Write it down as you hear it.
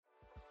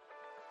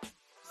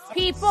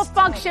People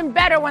function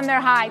better when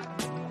they're high.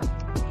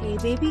 Hey,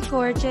 baby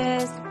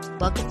gorgeous.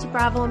 Welcome to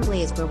Bravo and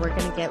Blaze, where we're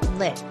going to get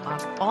lit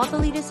off all the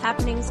latest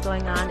happenings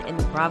going on in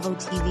the Bravo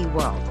TV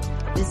world.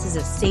 This is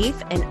a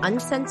safe and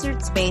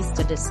uncensored space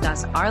to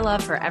discuss our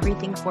love for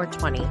everything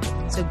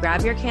 420. So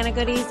grab your can of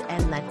goodies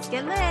and let's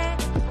get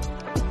lit.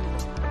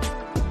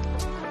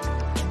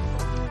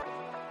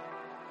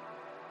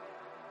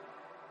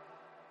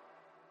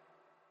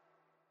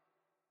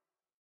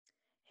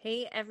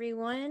 Hey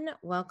everyone,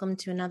 welcome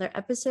to another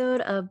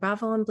episode of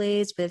Bravo and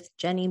Blaze with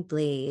Jenny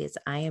Blaze.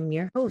 I am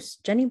your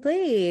host, Jenny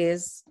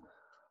Blaze.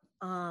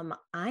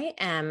 I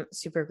am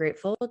super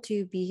grateful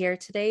to be here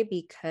today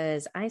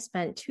because I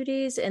spent 2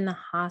 days in the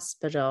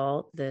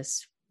hospital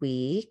this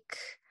week.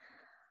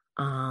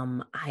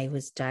 I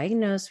was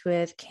diagnosed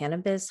with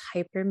cannabis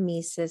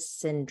hypermesis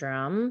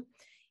syndrome.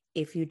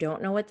 If you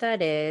don't know what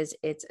that is,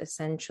 it's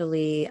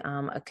essentially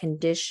a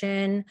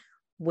condition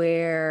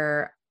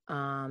where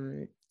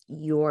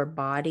your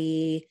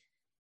body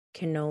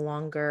can no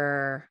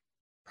longer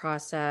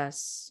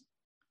process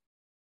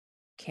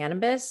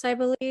cannabis, I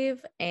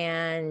believe,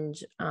 and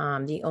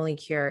the only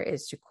cure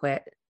is to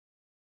quit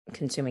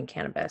consuming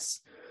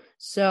cannabis.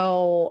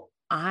 So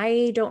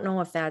I don't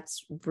know if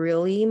that's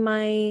really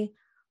my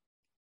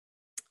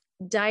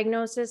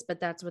diagnosis, but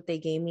that's what they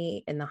gave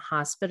me in the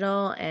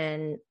hospital.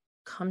 And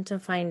come to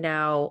find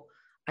out,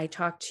 I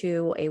talked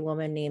to a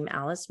woman named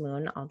Alice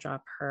Moon. I'll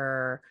drop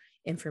her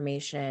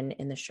information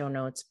in the show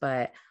notes,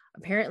 but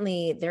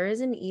apparently there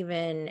isn't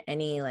even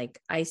any like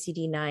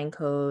ICD-9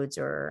 codes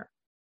or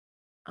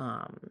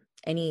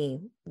any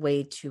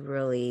way to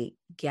really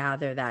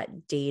gather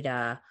that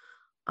data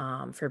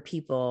for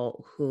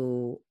people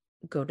who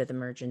go to the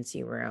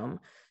emergency room.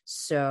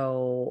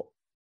 So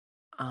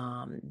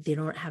they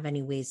don't have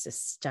any ways to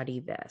study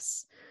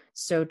this.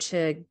 So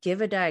to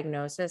give a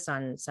diagnosis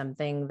on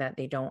something that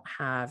they don't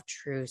have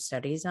true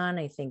studies on,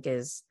 I think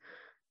is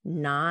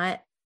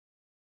not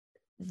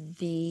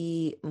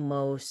the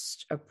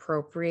most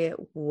appropriate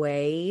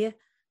way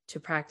to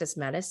practice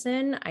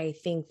medicine. I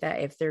think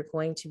that if they're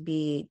going to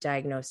be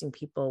diagnosing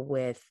people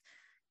with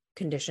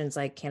conditions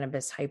like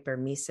cannabis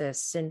hypermesis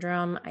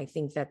syndrome, I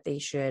think that they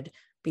should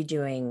be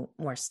doing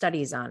more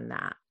studies on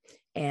that.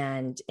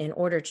 And in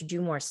order to do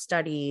more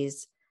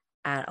studies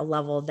at a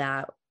level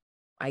that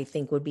I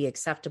think would be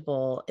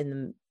acceptable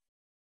in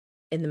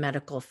the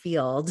medical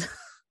field,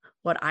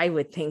 what I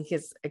would think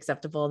is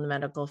acceptable in the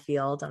medical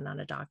field. I'm not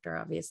a doctor,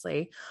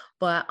 obviously,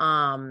 but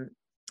I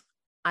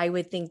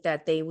would think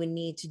that they would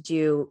need to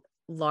do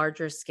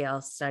larger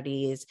scale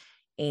studies.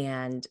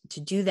 And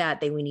to do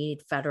that, they would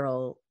need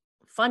federal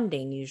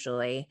funding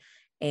usually.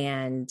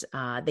 And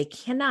they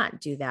cannot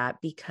do that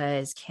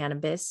because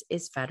cannabis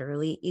is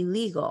federally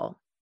illegal.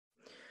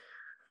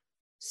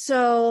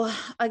 So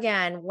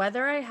again,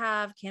 whether I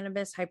have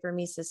cannabis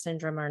hypermesis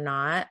syndrome or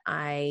not,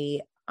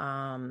 I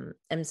am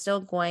still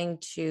going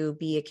to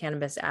be a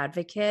cannabis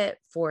advocate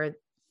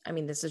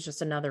this is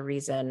just another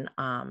reason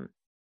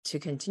to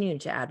continue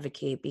to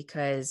advocate,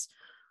 because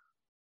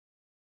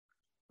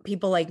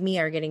people like me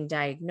are getting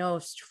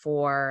diagnosed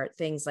for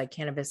things like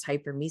cannabis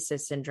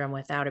hypermesis syndrome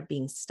without it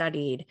being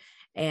studied.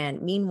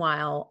 And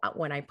meanwhile,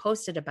 when I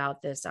posted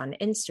about this on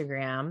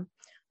Instagram,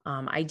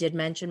 I did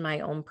mention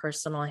my own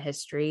personal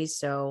history.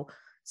 So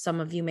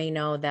some of you may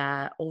know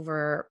that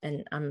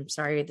and I'm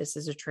sorry, this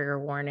is a trigger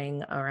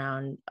warning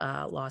around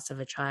loss of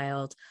a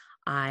child.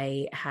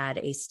 I had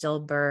a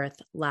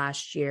stillbirth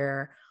last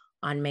year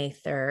on May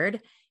 3rd.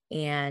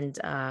 And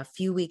a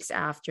few weeks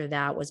after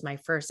that was my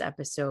first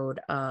episode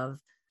of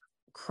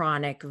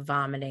chronic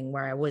vomiting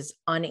where I was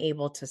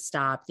unable to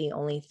stop. The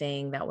only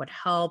thing that would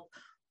help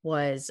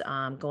was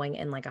going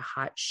in like a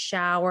hot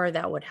shower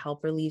that would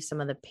help relieve some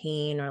of the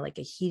pain, or like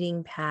a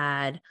heating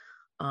pad,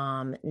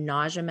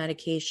 nausea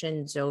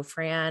medication,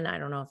 Zofran. I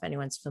don't know if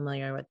anyone's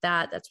familiar with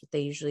that. That's what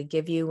they usually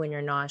give you when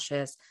you're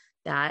nauseous.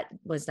 That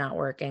was not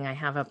working. I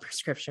have a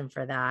prescription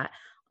for that.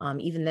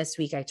 Even this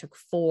week, I took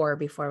 4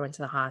 before I went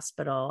to the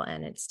hospital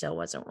and it still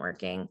wasn't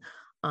working.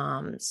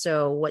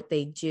 So what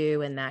they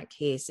do in that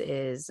case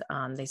is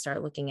they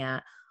start looking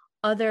at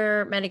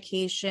other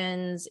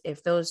medications.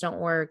 If those don't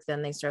work,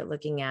 then they start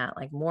looking at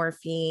like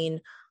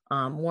morphine.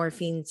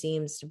 Morphine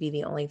seems to be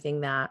the only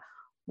thing that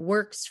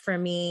works for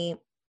me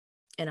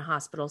in a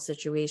hospital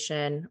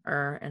situation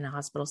or in a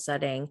hospital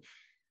setting.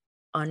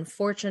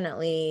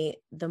 Unfortunately,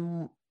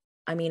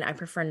 I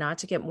prefer not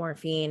to get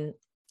morphine.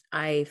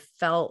 I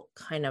felt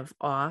kind of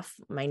off.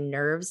 My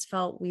nerves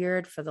felt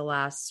weird for the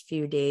last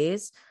few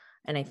days.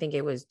 And I think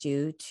it was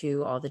due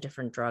to all the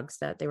different drugs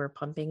that they were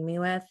pumping me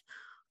with.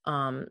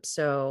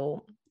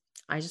 So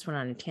I just went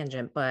on a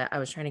tangent, but I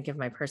was trying to give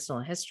my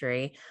personal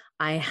history.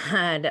 I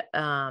had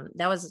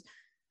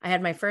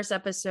my first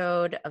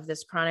episode of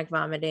this chronic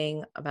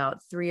vomiting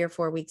about 3 or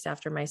 4 weeks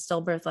after my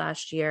stillbirth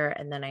last year.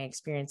 And then I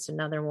experienced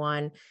another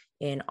one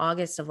in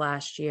August of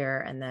last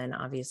year. And then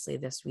obviously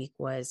this week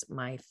was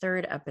my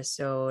 3rd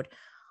episode.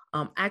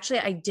 Actually,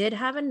 I did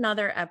have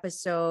another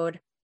episode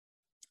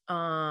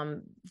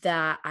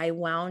that I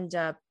wound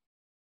up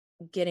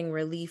getting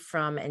relief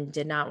from and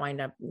did not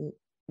wind up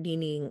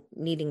needing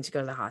to go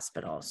to the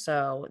hospital.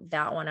 So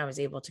that one I was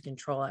able to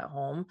control at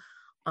home.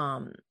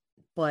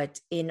 But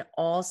in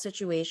all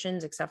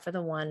situations, except for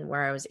the one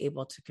where I was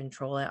able to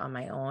control it on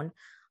my own,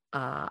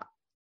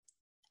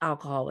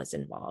 alcohol was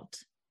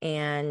involved.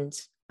 And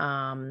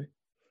I'm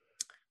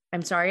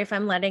sorry if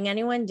I'm letting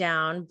anyone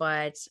down,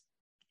 but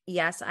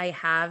yes, I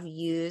have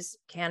used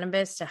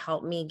cannabis to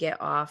help me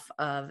get off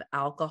of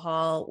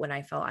alcohol when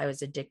I felt I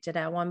was addicted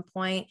at one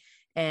point.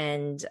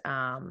 And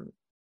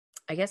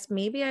I guess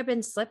maybe I've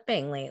been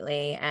slipping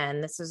lately,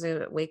 and this is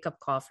a wake-up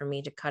call for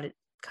me to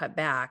cut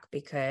back,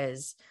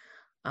 because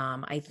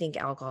I think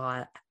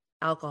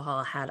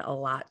alcohol had a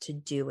lot to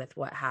do with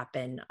what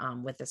happened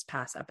with this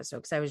past episode,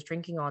 because I was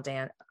drinking all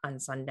day on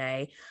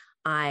Sunday.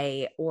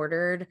 I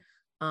ordered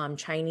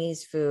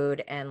Chinese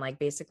food and like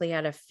basically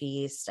had a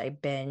feast. I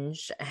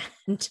binged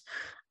and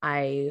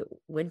I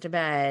went to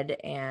bed,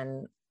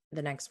 and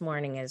the next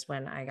morning is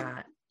when I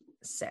got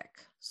sick.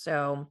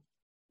 So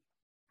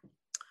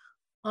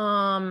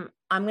I'm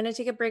going to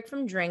take a break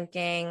from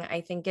drinking.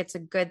 I think it's a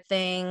good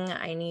thing.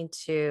 I need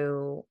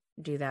to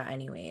do that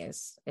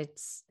anyways.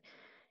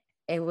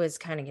 It was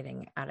kind of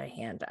getting out of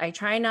hand. I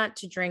try not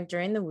to drink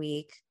during the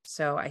week,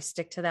 so I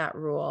stick to that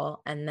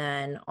rule. And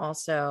then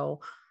also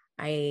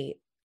I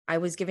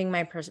was giving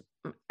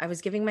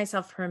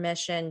myself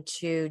permission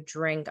to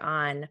drink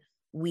on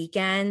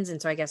weekends.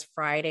 And so I guess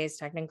Friday is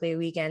technically a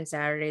weekend,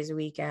 Saturday's a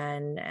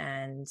weekend,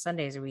 and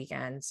Sunday's a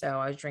weekend. So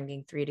I was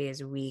drinking 3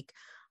 days a week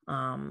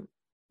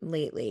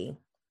lately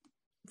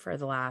for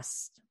the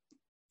last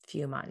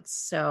few months.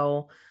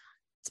 So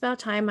it's about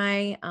time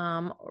I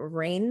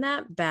rein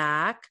that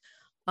back.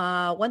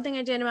 One thing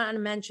I didn't want to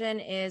mention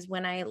is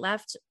when I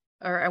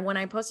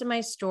posted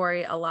my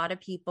story, a lot of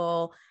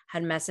people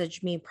had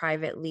messaged me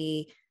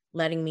privately,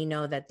 letting me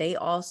know that they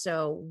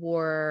also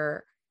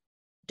were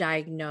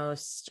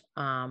diagnosed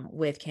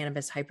with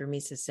cannabis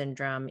hyperemesis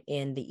syndrome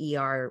in the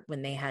ER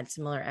when they had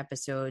similar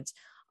episodes,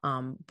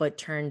 but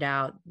turned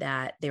out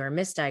that they were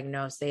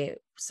misdiagnosed.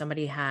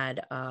 Somebody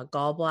had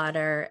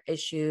gallbladder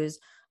issues.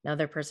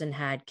 Another person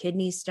had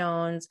kidney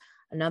stones.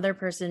 Another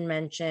person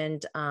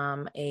mentioned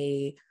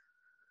a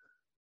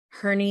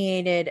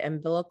herniated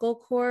umbilical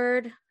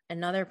cord.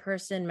 Another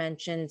person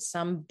mentioned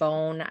some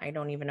bone. I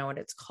don't even know what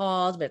it's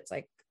called, but it's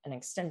like an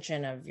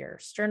extension of your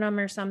sternum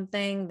or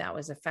something that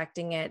was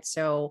affecting it.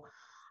 So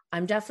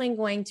I'm definitely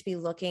going to be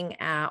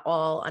looking at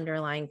all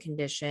underlying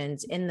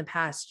conditions in the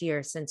past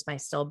year since my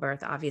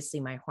stillbirth. Obviously,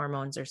 my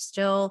hormones are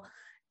still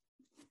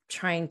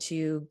trying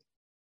to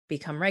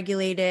become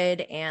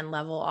regulated and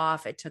level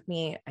off. It took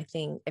me, I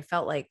think it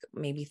felt like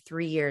maybe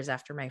 3 years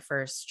after my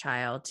first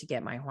child to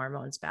get my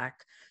hormones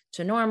back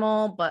to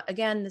normal. But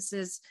again, this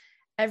is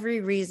every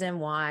reason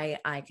why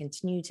I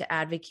continue to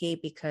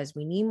advocate, because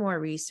we need more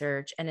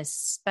research, and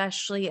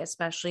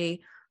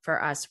especially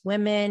for us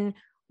women,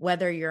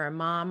 whether you're a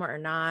mom or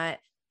not,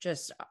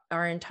 just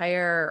our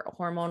entire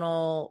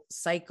hormonal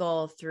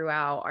cycle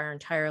throughout our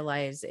entire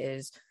lives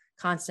is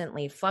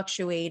constantly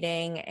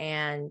fluctuating.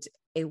 And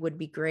it would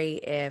be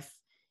great if,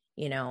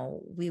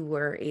 we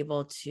were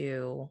able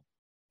to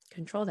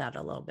control that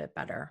a little bit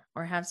better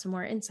or have some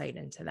more insight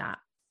into that.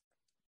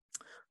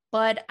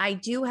 But I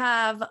do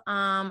have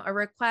a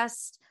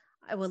request.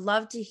 I would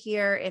love to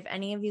hear if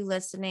any of you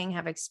listening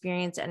have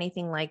experienced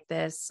anything like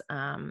this,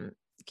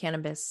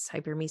 cannabis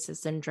hyperemesis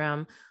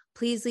syndrome.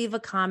 Please leave a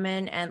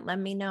comment and let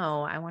me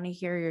know. I want to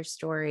hear your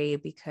story,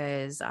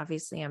 because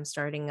obviously I'm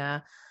starting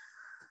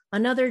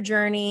another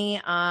journey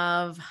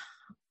of,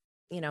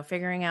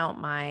 figuring out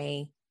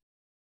my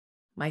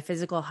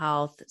physical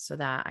health so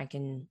that I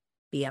can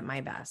be at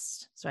my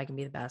best, so I can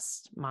be the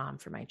best mom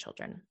for my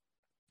children.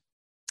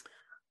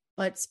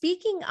 But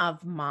speaking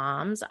of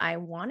moms, I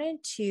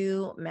wanted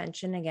to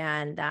mention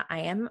again that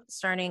I am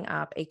starting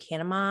up a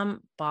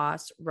Canamom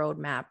Boss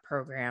Roadmap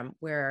program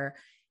where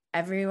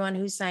everyone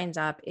who signs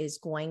up is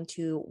going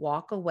to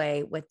walk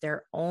away with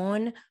their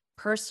own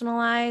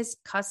personalized,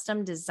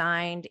 custom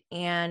designed,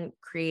 and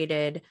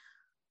created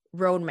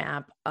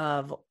roadmap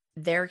of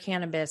their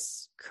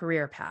cannabis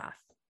career path.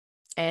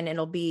 And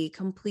it'll be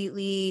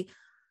completely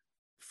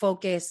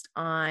focused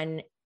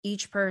on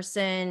each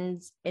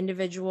person's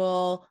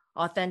individual,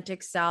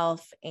 authentic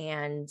self.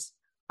 And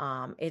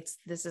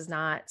this is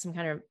not some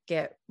kind of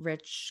get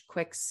rich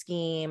quick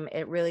scheme.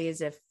 It really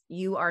is if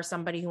you are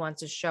somebody who wants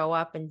to show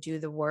up and do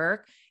the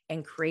work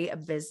and create a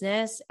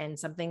business and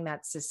something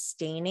that's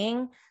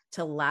sustaining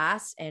to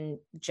last and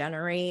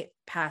generate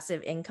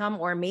passive income,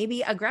 or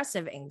maybe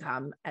aggressive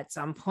income at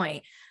some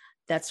point.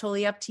 That's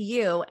totally up to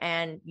you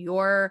and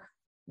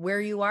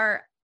where you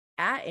are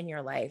at in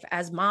your life.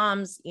 As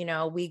moms,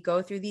 we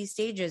go through these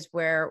stages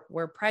where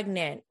we're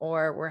pregnant,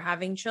 or we're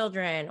having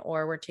children,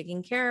 or we're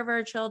taking care of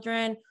our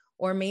children,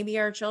 or maybe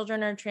our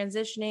children are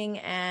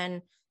transitioning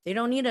and they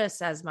don't need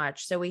us as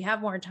much. So we have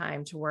more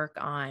time to work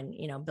on,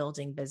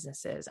 building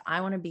businesses.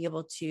 I want to be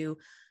able to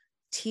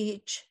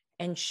teach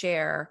and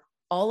share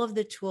all of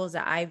the tools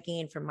that I've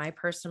gained from my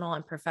personal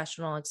and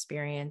professional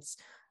experience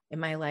in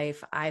my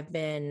life. I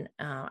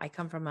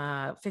come from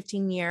a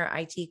 15-year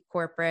IT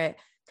corporate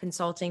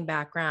consulting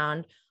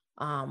background,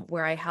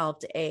 where I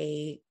helped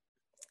a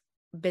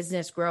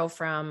business grow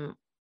from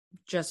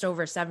just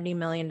over $70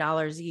 million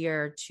a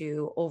year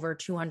to over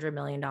 $200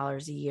 million a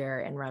year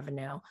in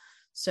revenue.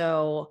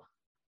 So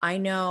I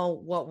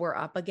know what we're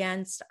up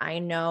against. I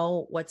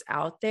know what's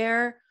out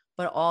there,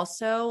 but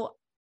also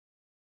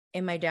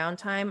in my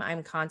downtime,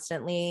 I'm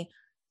constantly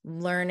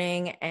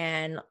learning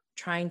and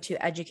trying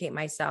to educate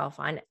myself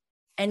on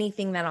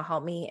anything that'll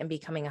help me in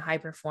becoming a high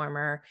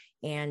performer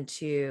and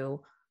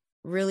to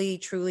really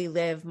truly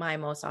live my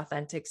most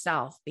authentic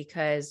self.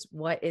 Because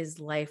what is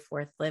life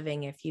worth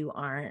living if you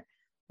aren't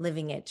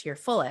living it to your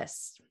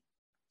fullest?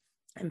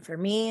 And for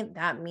me,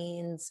 that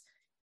means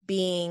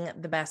being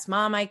the best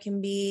mom I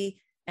can be,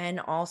 and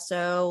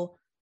also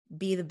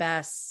be the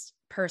best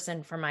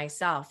person for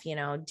myself,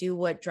 do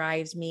what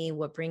drives me,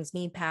 what brings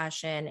me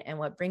passion. And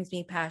what brings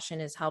me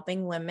passion is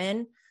helping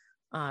women,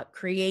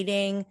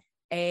 being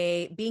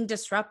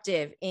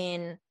disruptive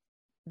in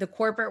the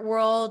corporate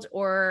world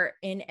or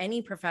in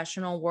any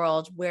professional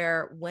world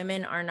where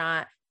women are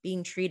not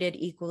being treated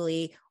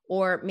equally,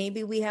 or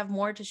maybe we have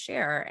more to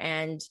share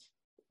and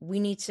we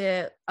need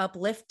to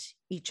uplift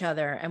each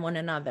other and one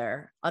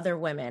another, other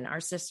women, our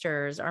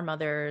sisters, our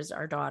mothers,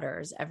 our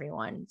daughters,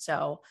 everyone.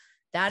 So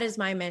that is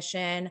my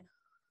mission.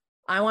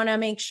 I want to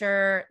make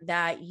sure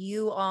that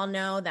you all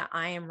know that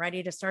I am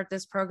ready to start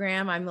this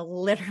program. I'm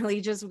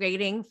literally just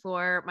waiting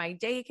for my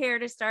daycare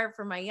to start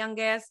for my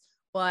youngest,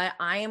 but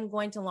I am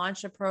going to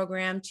launch a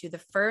program to the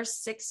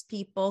first 6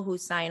 people who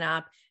sign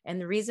up. And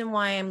the reason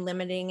why I'm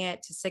limiting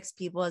it to 6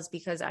 people is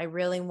because I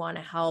really want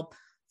to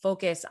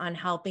focus on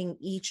helping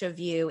each of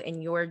you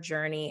in your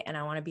journey. And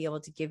I want to be able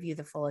to give you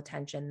the full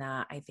attention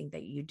that I think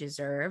that you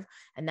deserve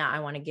and that I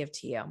want to give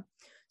to you.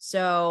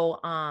 So,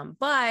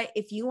 but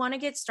if you want to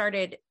get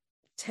started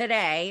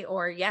today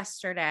or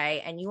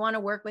yesterday and you want to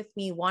work with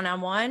me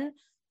one-on-one,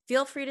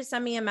 feel free to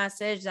send me a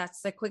message.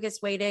 That's the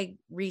quickest way to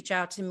reach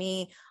out to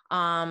me.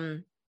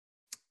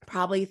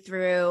 Probably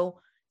through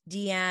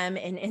DM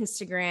and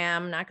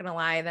Instagram. Not going to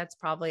lie, that's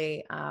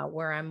probably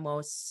where I'm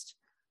most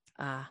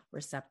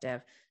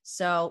receptive.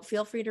 So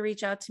feel free to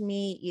reach out to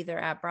me either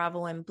at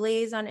Bravo and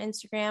Blaze on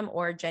Instagram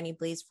or Jenny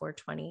Blaze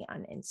 420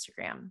 on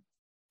Instagram.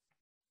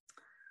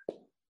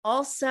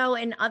 Also,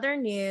 in other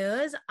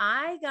news,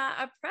 I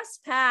got a press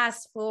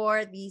pass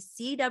for the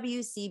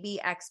CWCB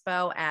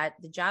Expo at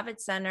the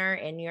Javits Center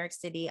in New York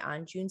City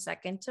on June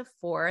 2nd to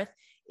 4th.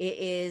 It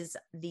is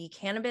the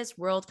Cannabis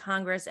World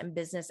Congress and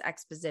Business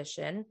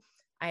Exposition.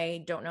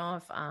 I don't know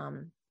if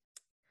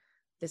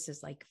this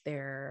is like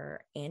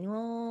their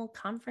annual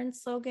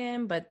conference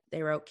slogan, but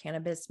they wrote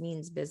cannabis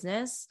means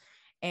business.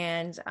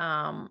 And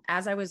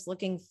as I was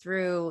looking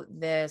through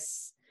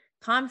this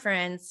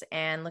conference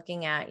and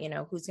looking at,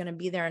 who's going to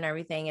be there and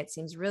everything, it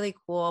seems really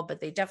cool,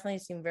 but they definitely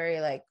seem very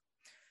like,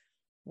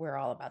 we're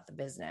all about the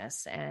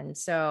business. And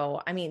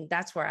so,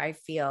 that's where I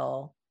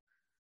feel,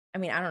 I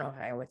don't know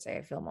if I would say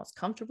I feel most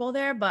comfortable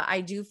there, but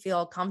I do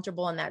feel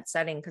comfortable in that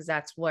setting because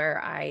that's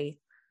where I,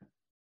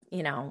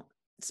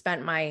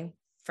 spent my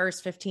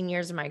first 15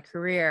 years of my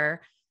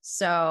career.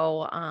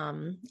 So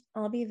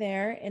I'll be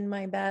there in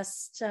my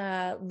best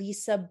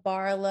Lisa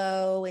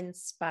Barlow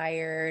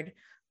inspired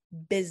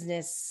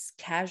business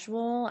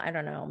casual. I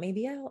don't know.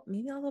 Maybe I'll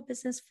go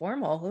business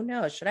formal. Who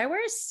knows? Should I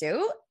wear a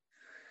suit?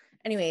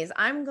 Anyways,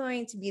 I'm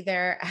going to be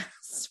there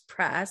as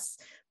press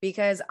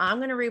because I'm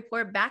going to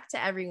report back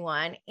to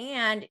everyone.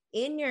 And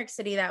in New York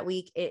City that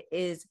week, it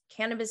is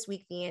Cannabis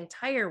Week the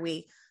entire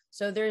week.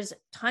 So there's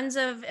tons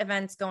of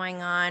events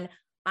going on.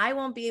 I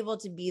won't be able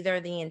to be there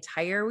the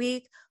entire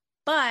week,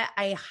 but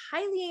I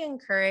highly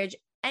encourage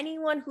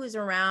anyone who's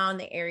around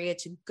the area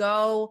to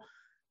go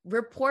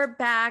report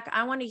back.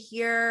 I want to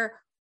hear,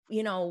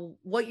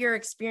 what you're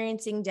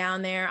experiencing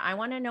down there. I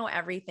want to know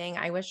everything.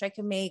 I wish I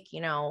could make,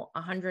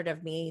 100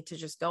 of me to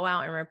just go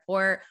out and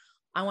report.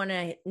 I want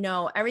to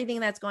know everything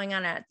that's going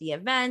on at the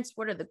events.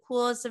 What are the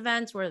coolest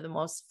events? What are the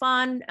most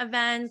fun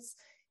events?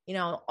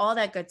 All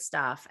that good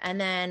stuff.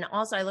 And then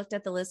also I looked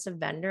at the list of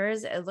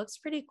vendors. It looks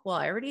pretty cool.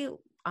 I already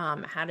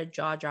had a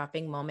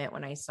jaw-dropping moment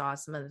when I saw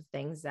some of the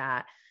things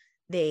that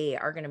they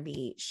are going to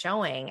be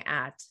showing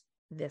at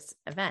this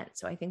event.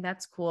 So I think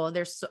that's cool.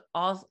 There's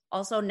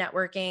also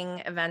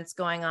networking events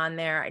going on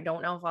there. I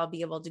don't know if I'll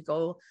be able to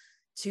go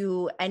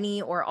to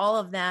any or all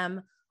of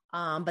them,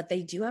 but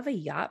they do have a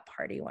yacht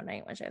party one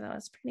night, which I thought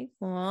was pretty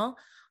cool.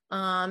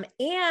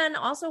 And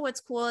also what's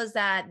cool is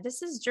that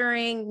this is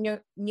during New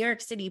York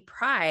City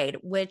Pride,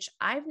 which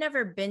I've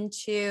never been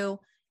to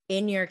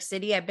in New York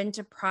City. I've been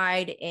to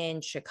Pride in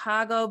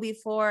Chicago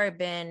before. I've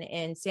been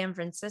in San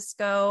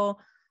Francisco,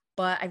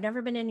 but I've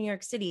never been in New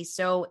York City.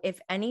 So if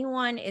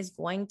anyone is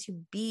going to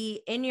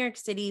be in New York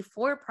City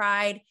for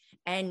Pride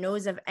and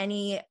knows of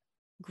any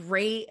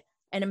great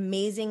and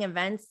amazing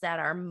events that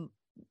are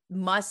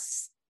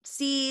must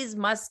sees,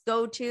 must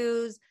go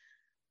tos,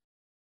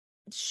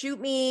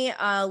 shoot me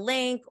a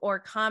link or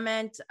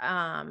comment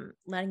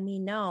letting me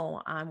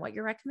know what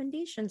your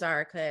recommendations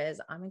are,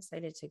 because I'm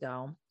excited to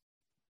go.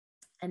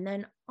 And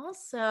then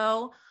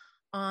also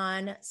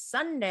on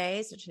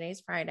Sunday, so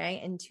today's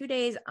Friday, in 2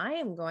 days, I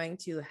am going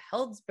to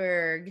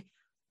Healdsburg,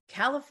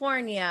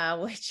 California,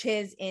 which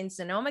is in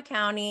Sonoma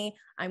County.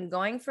 I'm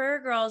going for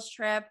a girls'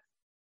 trip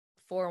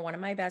for one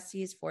of my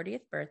besties'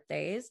 40th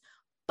birthdays,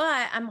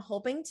 but I'm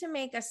hoping to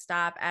make a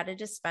stop at a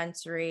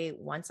dispensary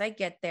once I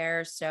get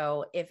there.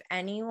 So if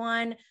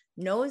anyone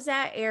knows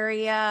that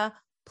area,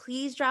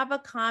 please drop a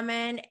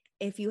comment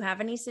if you have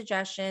any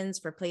suggestions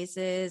for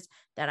places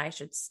that I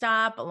should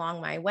stop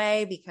along my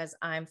way, because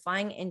I'm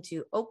flying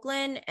into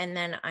Oakland and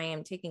then I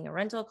am taking a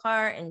rental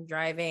car and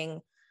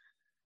driving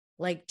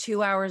like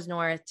 2 hours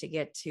north to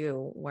get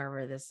to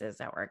wherever this is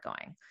that we're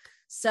going.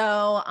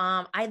 So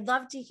I'd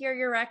love to hear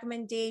your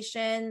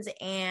recommendations.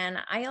 And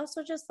I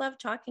also just love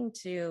talking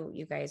to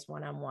you guys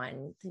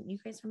one-on-one. You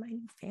guys are my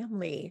new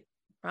family.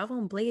 Bravo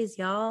and Blaze,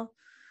 y'all.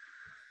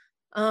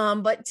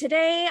 But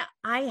today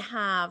I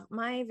have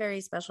my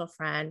very special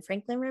friend,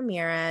 Franklin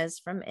Ramirez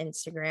from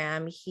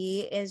Instagram.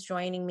 He is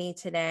joining me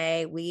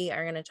today. We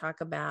are going to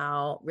talk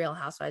about Real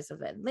Housewives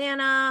of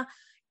Atlanta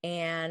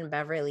and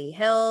Beverly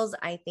Hills.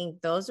 I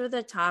think those are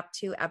the top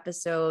 2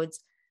 episodes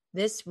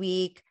this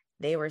week.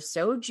 They were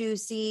so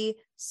juicy,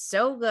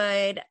 so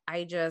good.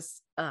 It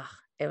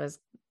was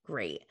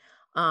great.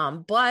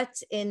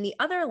 But in the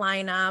other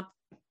lineup,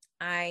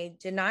 I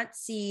did not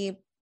see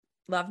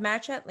Love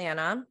Match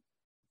Atlanta.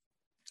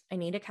 I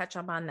need to catch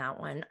up on that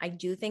one. I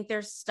do think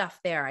there's stuff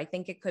there. I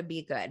think it could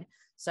be good.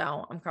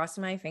 So I'm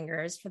crossing my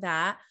fingers for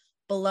that.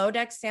 Below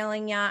Deck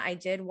Sailing, yeah, I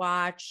did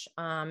watch.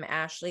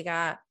 Ashley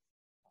got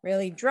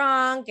really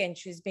drunk and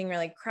she was being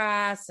really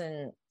crass.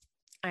 And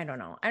I don't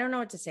know. I don't know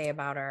what to say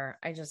about her.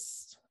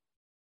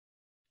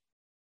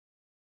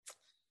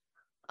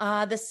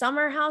 The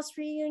Summer House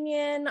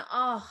reunion.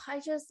 Oh, I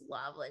just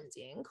love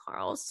Lindsay and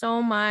Carl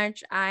so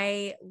much.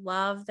 I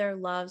love their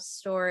love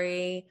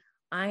story.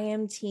 I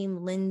am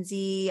team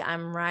Lindsay.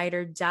 I'm ride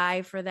or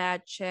die for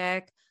that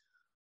chick.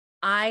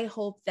 I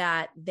hope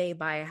that they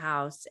buy a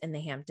house in the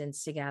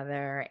Hamptons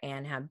together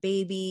and have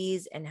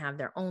babies and have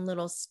their own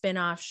little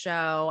spin-off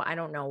show. I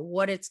don't know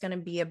what it's going to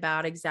be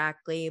about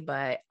exactly,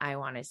 but I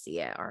want to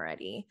see it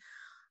already.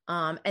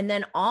 And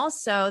then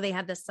also they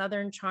had the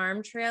Southern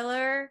Charm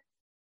trailer.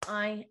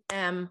 I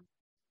am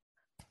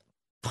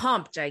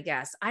pumped, I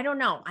guess. I don't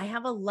know. I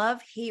have a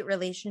love-hate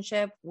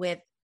relationship with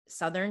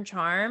Southern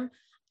Charm.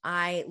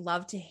 I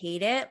love to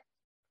hate it,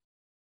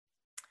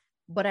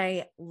 but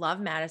I love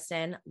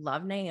Madison,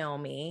 love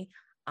Naomi.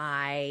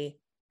 I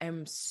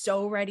am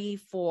so ready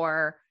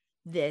for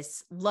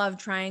this love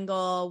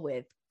triangle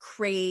with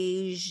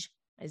Craig.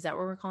 Is that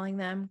what we're calling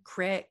them?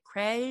 Craig?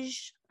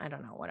 I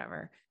don't know,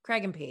 whatever.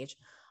 Craig and Paige.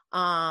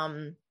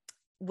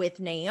 With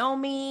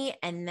Naomi,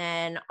 and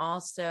then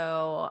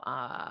also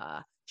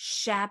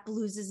Shep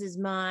loses his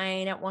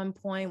mind at one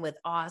point with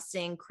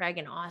Austin. Craig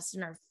and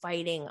Austin are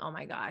fighting. Oh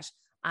my gosh.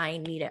 I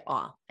need it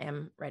all.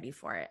 I'm ready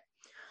for it.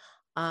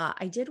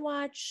 I did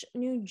watch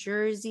New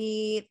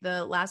Jersey,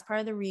 the last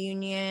part of the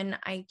reunion.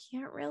 I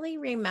can't really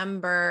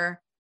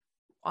remember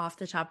off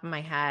the top of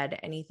my head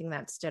anything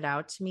that stood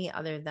out to me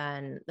other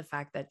than the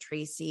fact that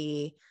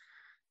Tracy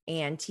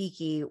and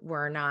Tiki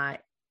were not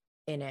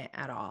in it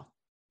at all.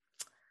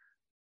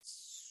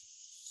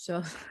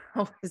 So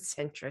that was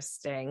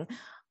interesting.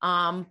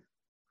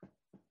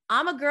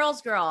 I'm a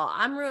girl's girl.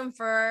 I'm rooting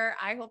for her.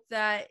 I hope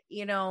that,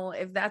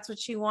 if that's what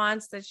she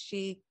wants, that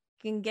she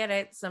can get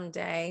it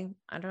someday.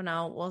 I don't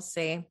know. We'll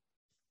see.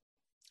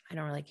 I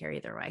don't really care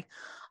either way.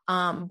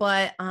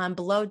 But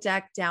Below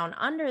Deck Down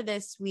Under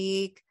this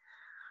week,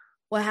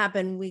 what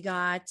happened? We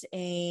got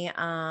what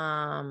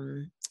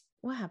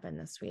happened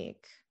this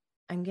week?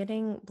 I'm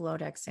getting Below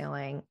Deck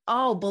Sailing.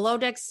 Oh, Below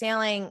Deck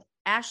Sailing.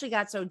 Ashley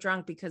got so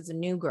drunk because the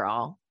new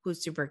girl,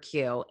 who's super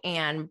cute,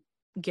 and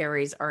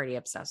Gary's already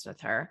obsessed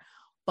with her.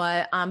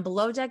 But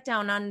Below Deck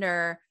Down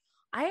Under,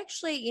 I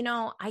actually,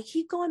 I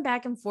keep going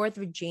back and forth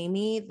with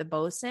Jamie, the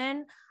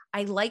bosun.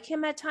 I like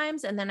him at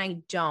times and then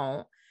I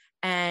don't.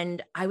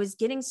 And I was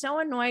getting so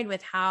annoyed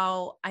with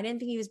how I didn't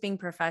think he was being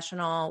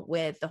professional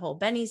with the whole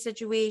Benny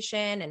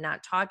situation and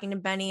not talking to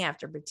Benny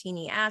after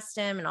Bettini asked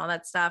him and all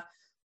that stuff.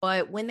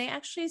 But when they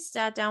actually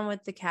sat down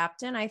with the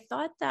captain, I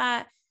thought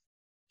that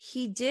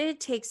he did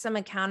take some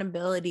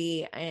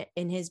accountability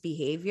in his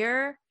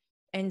behavior.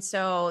 And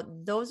so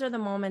those are the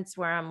moments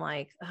where I'm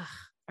like,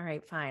 all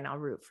right, fine, I'll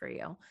root for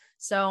you.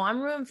 So I'm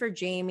rooting for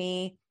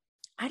Jamie.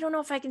 I don't know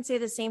if I can say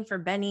the same for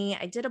Benny.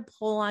 I did a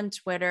poll on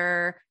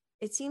Twitter.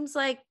 It seems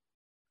like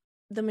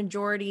the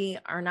majority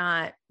are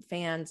not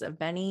fans of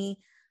Benny.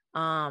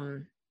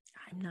 I'm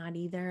not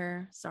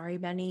either. Sorry,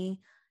 Benny.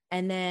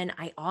 And then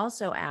I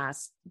also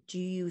asked, do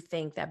you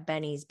think that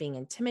Benny's being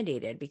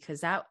intimidated?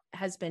 Because that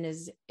has been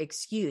his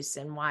excuse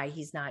and why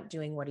he's not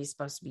doing what he's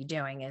supposed to be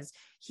doing is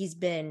he's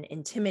been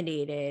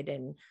intimidated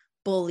and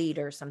bullied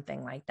or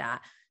something like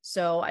that.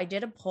 So I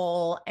did a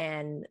poll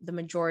and the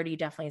majority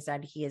definitely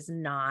said he is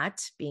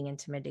not being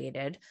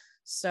intimidated.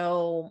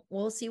 So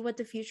we'll see what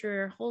the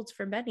future holds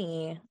for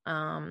Benny.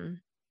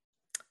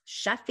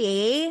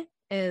 Sheffy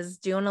is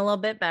doing a little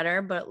bit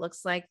better, but it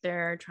looks like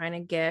they're trying to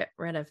get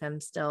rid of him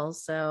still.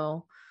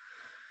 So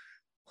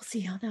we'll see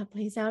how that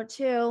plays out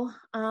too.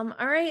 All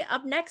right.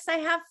 Up next, I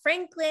have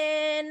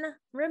Franklin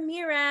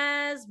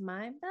Ramirez,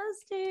 my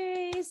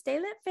bestie. Stay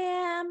lit,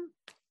 fam.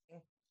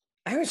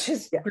 I was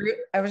just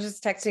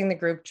texting the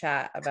group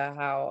chat about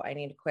how I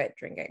need to quit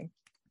drinking.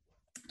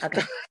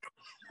 Okay.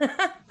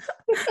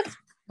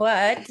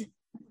 But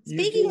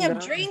speaking of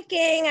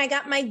drinking, I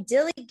got my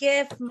Dilly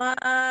gift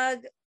mug.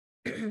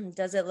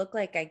 Does it look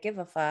like I give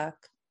a fuck?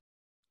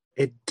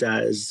 It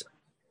does.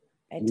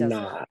 It does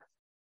not. not.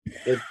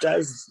 It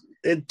does.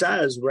 It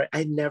does. Right.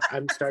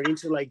 I'm starting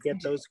to like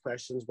get those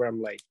questions where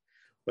I'm like,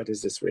 what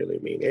does this really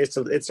mean? It's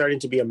starting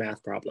to be a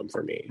math problem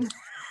for me.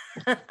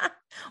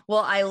 Well,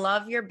 I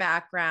love your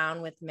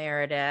background with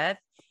Meredith,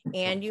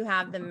 and you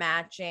have the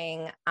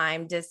matching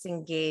I'm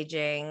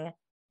disengaging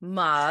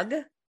mug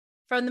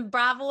from the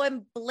Bravo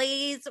and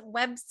Blaze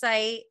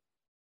website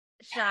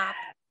shop,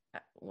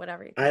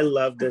 whatever you call I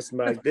love this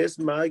mug. This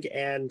mug,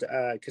 and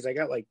because I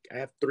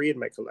have 3 in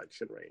my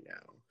collection right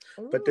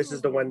now. Ooh. But this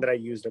is the one that I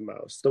use the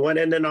most. The one,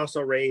 and then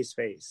also Ray's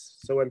face.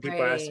 So when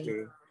people ask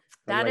me,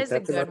 that like, is a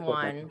good one.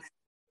 one.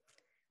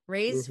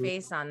 Ray's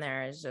face on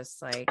there is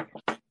just like,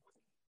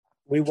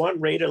 we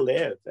want Ray to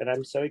live, and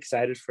I'm so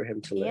excited for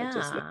him to live.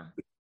 Yeah.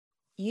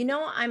 You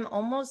know, I'm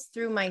almost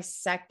through my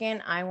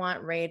second I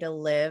Want Ray to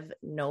Live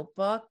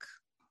notebook.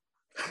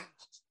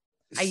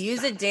 I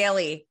use it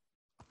daily.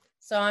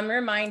 So I'm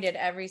reminded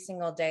every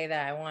single day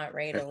that I want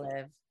Ray to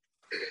live.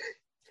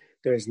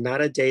 There's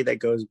not a day that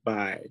goes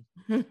by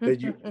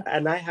that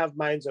and I have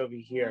mine's over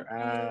here.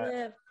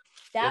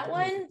 That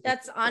one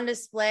that's on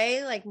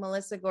display, like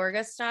Melissa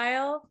Gorga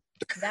style,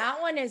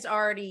 that one is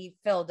already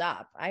filled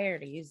up. I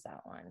already used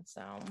that one.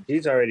 So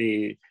he's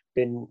already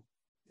been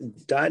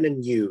done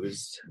and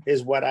used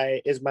is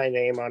my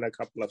name on a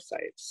couple of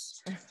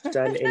sites.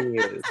 Done and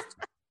used.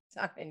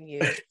 Done and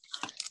used.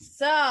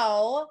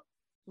 So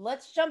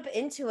let's jump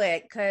into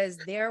it, because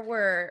there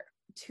were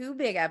 2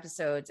 big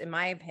episodes, in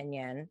my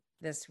opinion,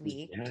 this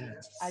week.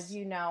 Yes. As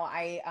you know,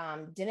 I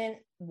didn't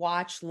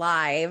watch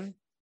live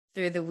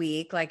through the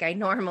week like I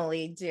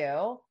normally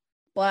do,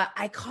 but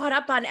I caught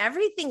up on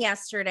everything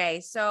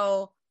yesterday.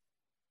 So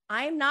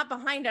I'm not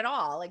behind at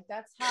all. Like,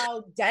 that's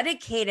how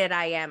dedicated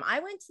I am. I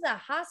went to the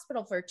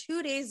hospital for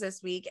 2 days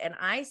this week, and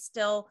I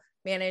still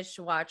managed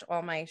to watch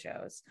all my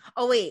shows.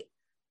 Oh, wait,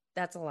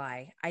 that's a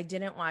lie. I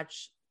didn't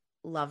watch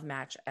Love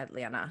Match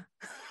Atlanta,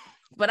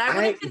 but I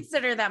wouldn't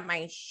consider that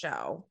my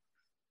show.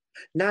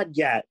 Not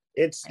yet.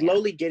 It's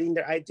slowly getting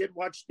there. I did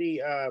watch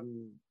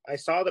I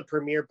saw the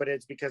premiere, but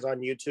it's because on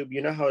YouTube,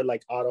 you know how it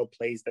like auto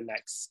plays the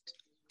next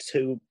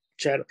 2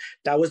 channel.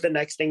 That was the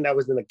next thing that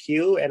was in the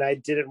queue, and I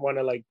didn't want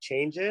to like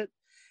change it.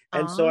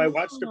 And so I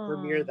watched the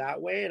premiere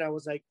that way, and I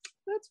was like,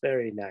 that's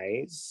very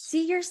nice.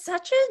 See, you're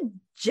such a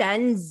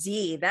Gen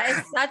Z. That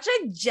is such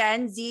a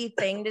Gen Z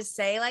thing to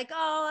say. Like,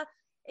 oh,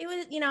 it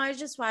was, I was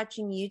just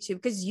watching YouTube,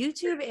 because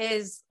YouTube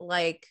is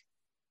like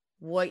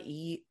what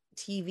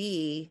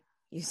TV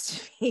used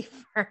to be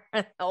for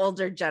the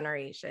older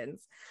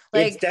generations.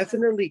 Like, it's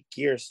definitely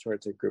geared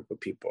towards a group of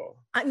people.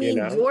 I mean,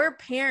 your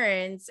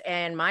parents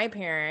and my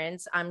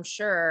parents, I'm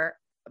sure,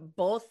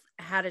 both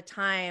had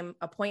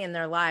a point in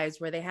their lives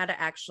where they had to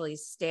actually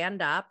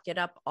stand up, get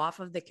up off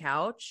of the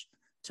couch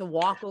to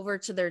walk over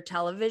to their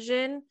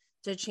television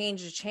to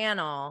change the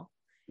channel.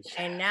 Yes.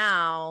 And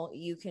now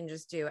you can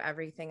just do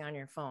everything on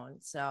your phone.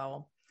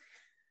 So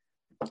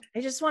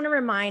I just want to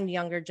remind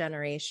younger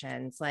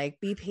generations, like,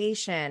 be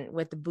patient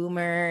with the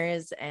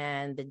boomers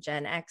and the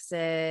Gen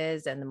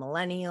X's and the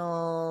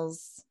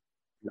millennials.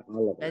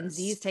 Gen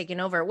Z's taking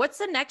over. What's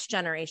the next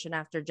generation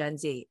after Gen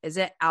Z? Is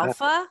it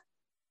Alpha?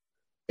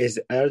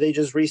 Are they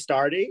just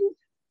restarting?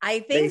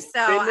 I think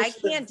so. I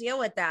can't deal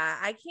with that.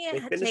 I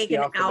can't take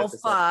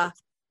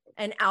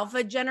an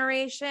alpha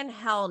generation.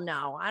 Hell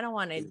no. I don't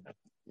want to.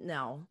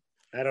 No.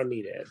 I don't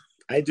need it.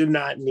 I do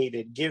not need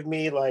it. Give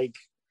me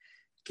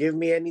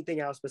anything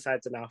else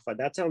besides an alpha.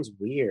 That sounds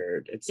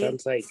weird. It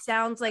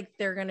sounds like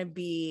they're going to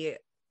be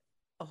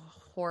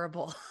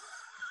horrible.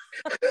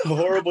 A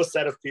horrible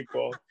set of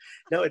people.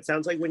 No, it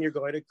sounds like when you're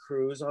going to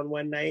cruise on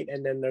one night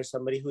and then there's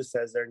somebody who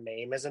says their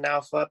name is an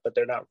alpha, but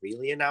they're not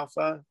really an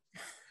alpha.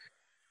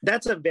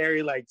 That's a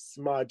very like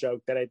small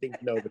joke that I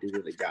think nobody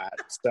really got.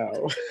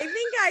 So I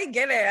think I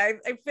get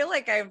it. I feel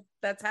like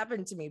that's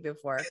happened to me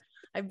before.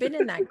 I've been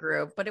in that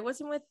group, but it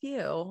wasn't with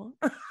you.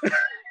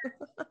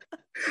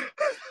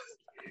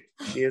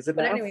 She is an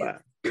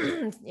alpha.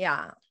 Anyways,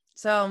 yeah.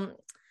 So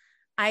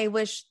I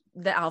wish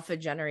the alpha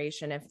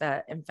generation, if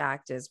that in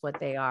fact is what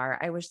they are,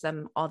 I wish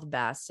them all the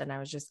best. And I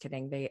was just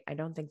kidding. I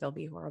don't think they'll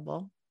be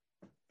horrible.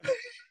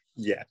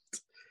 Yet.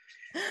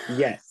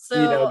 Yes.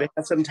 So, they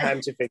have some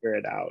time to figure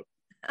it out.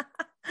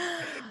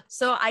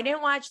 So I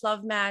didn't watch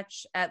Love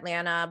Match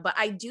Atlanta, but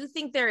I do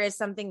think there is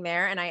something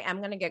there, and I am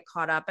going to get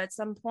caught up at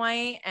some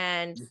point.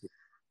 And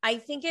I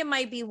think it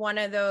might be one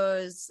of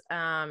those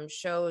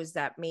shows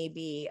that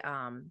maybe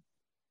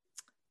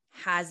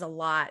has a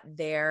lot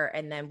there,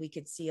 and then we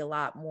could see a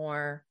lot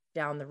more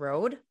down the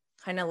road.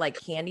 kind of like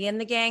Candy and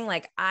the Gang.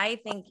 Like, I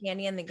think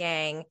Candy and the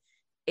Gang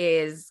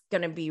is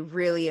going to be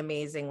really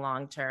amazing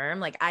long term.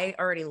 Like, I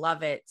already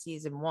love it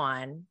season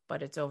 1,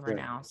 but it's over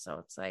now. So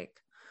it's like,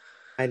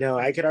 I know,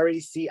 I could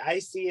already I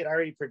see it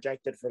already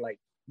projected for like,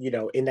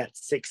 in that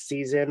 6th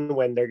season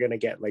when they're going to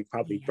get like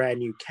probably brand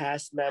new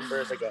cast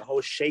members, like a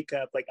whole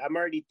shakeup. Like, I'm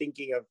already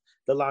thinking of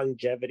the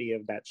longevity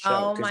of that show.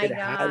 Oh my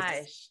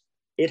gosh.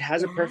 It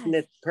has a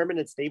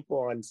permanent staple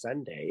on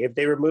Sunday. If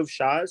they remove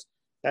Shaw's,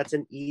 that's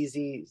an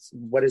easy,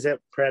 what is it,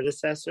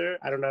 predecessor?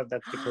 I don't know if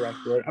that's the correct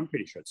word. I'm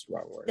pretty sure it's the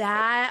wrong word.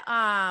 That,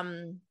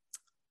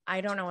 I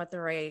don't know what the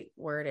right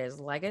word is.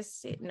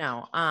 Legacy?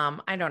 No,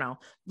 I don't know.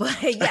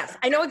 But yes,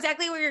 I know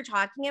exactly what you're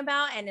talking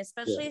about. And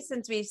especially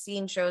since we've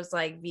seen shows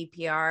like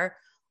VPR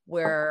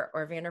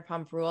or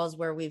Vanderpump Rules,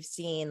 where we've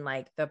seen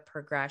like the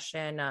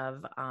progression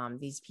of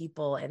these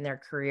people in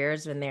their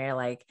careers when they're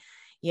like,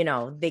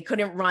 they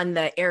couldn't run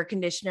the air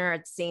conditioner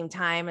at the same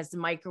time as the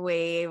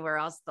microwave, or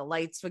else the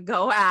lights would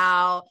go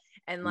out.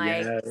 And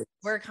like,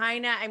 we're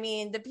kind of, I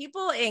mean, the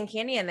people in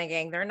Candy and the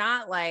Gang, they're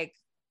not like,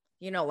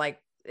 like,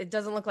 it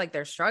doesn't look like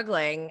they're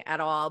struggling at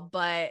all,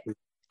 but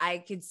I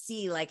could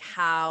see like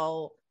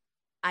how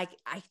I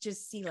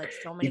just see like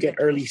so many. You get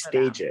early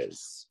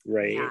stages,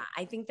 right? Yeah,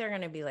 I think they're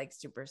going to be like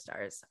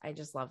superstars. I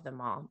just love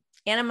them all.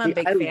 And I'm a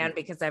big fan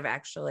because I've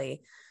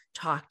actually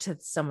talked to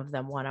some of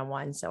them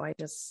one-on-one, so I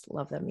just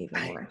love them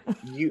even more.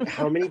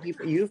 How many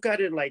people you've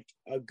gotten? Like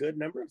a good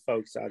number of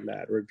folks on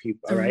that, or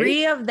people,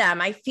 3 of them.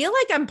 I feel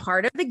like I'm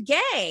part of the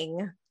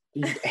gang.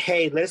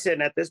 Hey,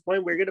 listen, at this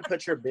point, we're gonna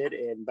put your bid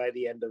in by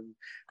the end of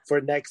for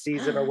next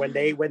season, or when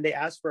they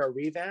ask for a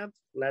revamp,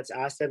 let's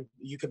ask them.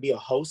 You could be a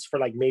host for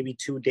like maybe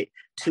 2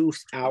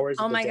 hours.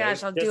 Oh my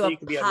gosh, I'll do a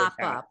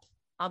pop-up.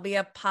 I'll be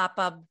a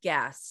pop-up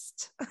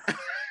guest.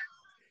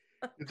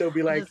 They'll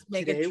be like,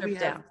 today we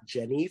have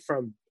Jenny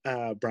from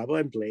Bravo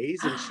and Blaze,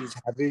 and she's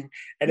having,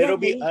 and it'll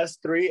be us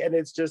 3, and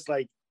it's just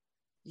like,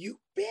 you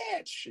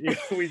bitch.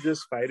 We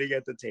just fighting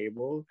at the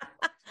table.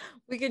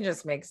 We can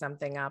just make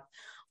something up.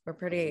 We're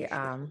pretty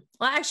well,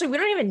 actually, we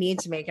don't even need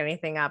to make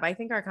anything up. I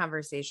think our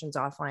conversations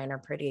offline are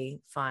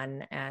pretty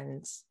fun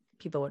and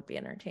people would be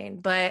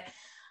entertained. But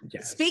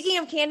speaking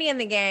of Candy and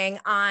the Gang,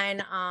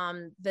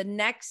 on the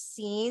next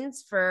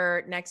scenes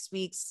for next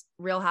week's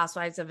Real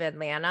Housewives of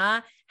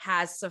Atlanta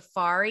has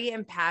Safari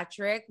and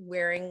Patrick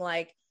wearing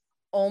like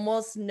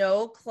almost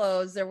no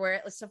clothes.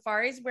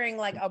 Safari's wearing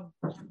like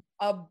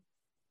a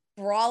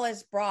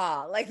braless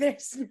bra. Like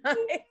there's not,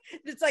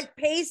 it's like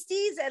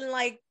pasties and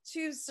like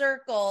 2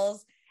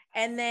 circles.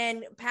 And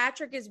then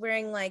Patrick is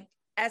wearing like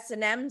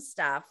S&M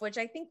stuff, which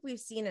I think we've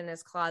seen in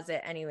his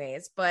closet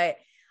anyways, but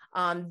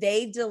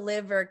they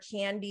deliver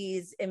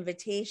Candy's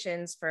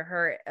invitations for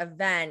her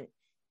event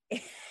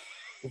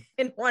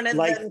in one of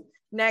the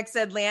next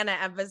Atlanta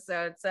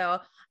episodes. So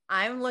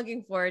I'm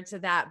looking forward to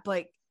that.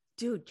 But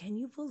dude, can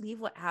you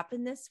believe what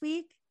happened this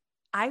week?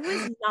 I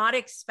was not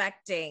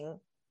expecting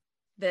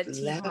the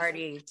tea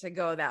party to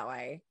go that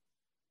way.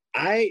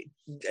 I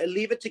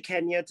leave it to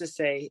Kenya to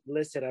say,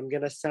 listen, I'm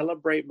going to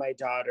celebrate my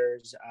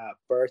daughter's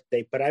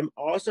birthday, but I'm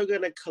also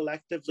going to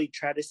collectively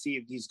try to see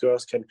if these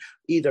girls can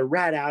either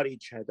rat out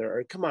each other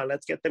or come on,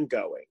 let's get them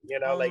going.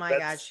 Oh my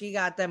God, she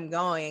got them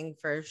going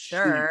for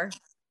sure.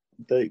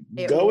 It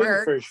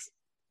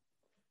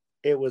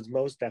was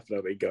most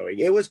definitely going.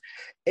 It was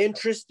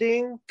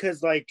interesting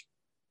because like,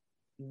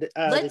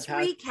 let's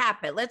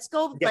recap it. Let's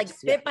go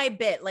bit by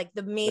bit, like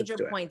the major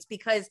points,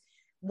 because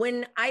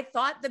when I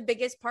thought the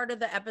biggest part of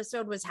the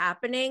episode was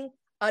happening,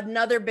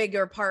 another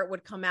bigger part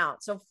would come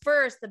out. So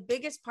first, the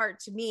biggest part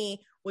to me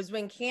was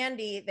when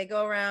Candy, they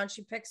go around,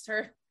 she picks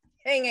her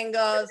thing and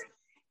goes,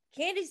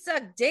 Candy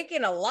sucked dick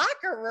in a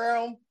locker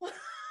room.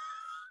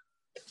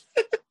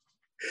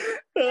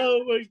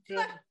 Oh my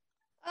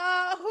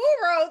God. Who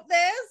wrote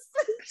this?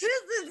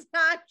 This is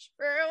not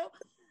true.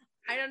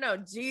 I don't know.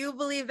 Do you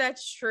believe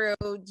that's true?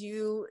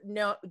 Do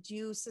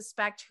you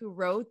suspect who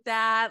wrote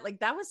that? Like,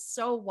 that was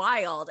so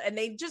wild. And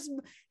they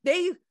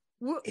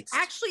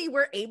actually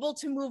were able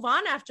to move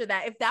on after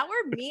that. If that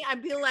were me,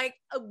 I'd be like,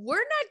 we're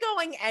not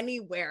going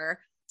anywhere.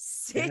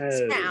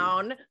 Sit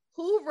down.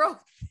 Who wrote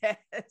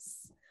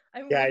this?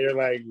 You're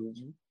like,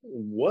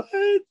 what?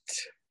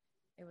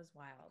 It was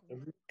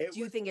wild. Do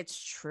you think it's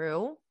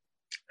true?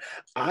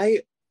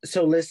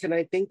 So listen,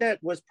 I think that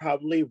was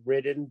probably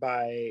written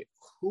by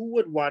who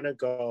would want to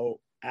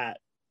go at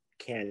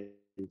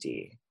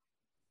Candy.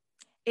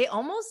 It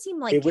almost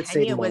seemed like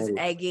Kenya was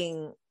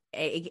egging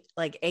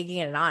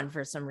it on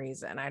for some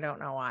reason. I don't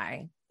know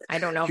why. I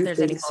don't know if there's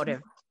any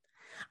motive.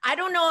 I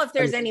don't know if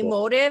there's any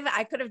motive.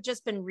 I could have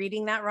just been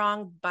reading that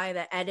wrong by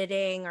the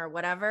editing or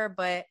whatever,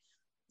 but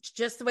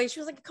just the way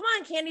she was like, come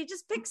on, Candy,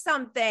 just pick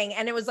something.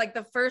 And it was like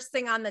the first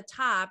thing on the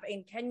top,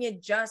 and Kenya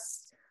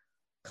just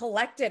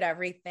collected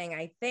everything,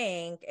 I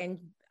think. And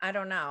I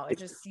don't know. It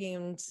just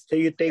seemed. So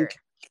you think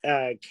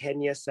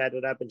Kenya set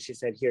it up and she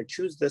said, here,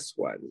 choose this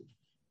one.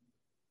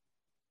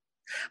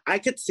 I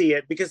could see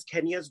it because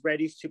Kenya's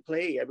ready to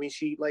play. I mean,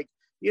 she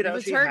it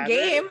was her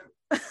game.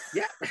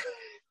 Yeah.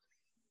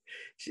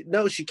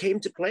 She came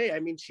to play. I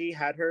mean, she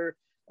had her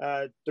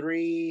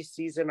 3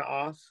 season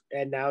off,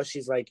 and now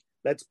she's like,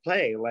 let's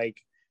play. Like,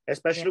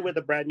 especially with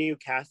a brand new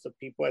cast of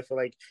people, I feel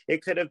like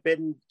it could have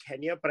been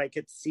Kenya, but I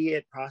could see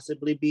it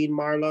possibly being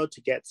Marlo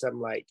to get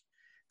some like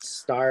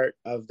start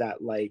of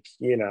that, like,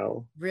 you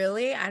know.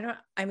 Really?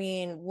 I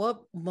mean,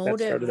 what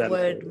motive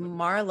would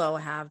Marlo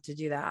have to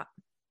do that?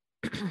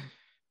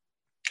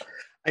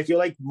 I feel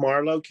like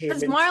Marlo came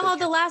because Marlo,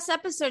 the last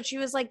episode, she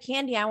was like,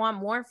 Candy, I want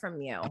more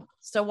from you.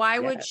 So why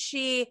would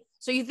she?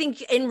 So you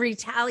think in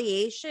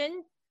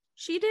retaliation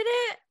she did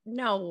it?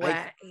 No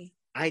way.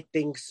 I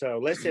think so.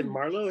 Listen,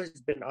 Marlo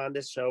has been on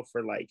this show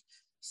for like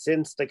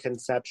since the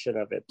conception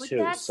of it too.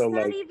 That's so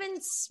not like even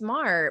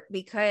smart,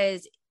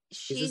 because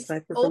she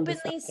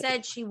openly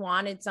said she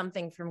wanted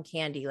something from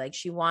Candy. Like,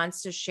 she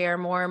wants to share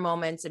more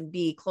moments and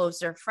be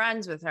closer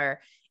friends with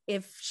her.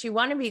 If she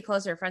wanted to be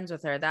closer friends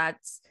with her,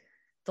 that's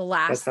the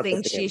last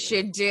thing she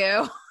should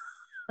do.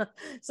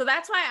 So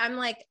that's why I'm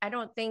like, I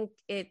don't think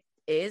it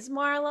is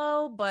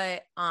Marlo,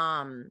 but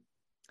I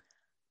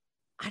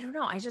don't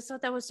know. I just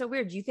thought that was so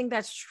weird. Do you think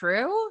that's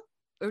true?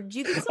 Or do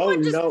you think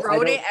someone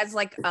wrote it as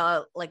like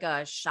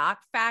a shock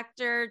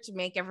factor to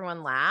make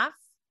everyone laugh?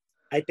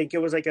 I think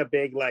it was like a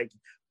big like,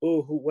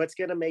 oh, what's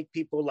gonna make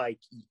people like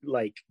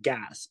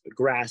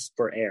grasp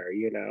for air,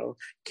 you know?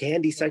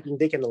 Candy sucking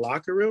dick in the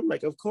locker room?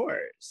 Like, of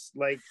course.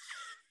 Like,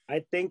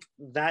 I think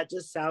that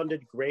just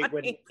sounded great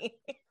when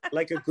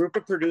like a group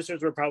of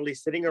producers were probably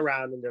sitting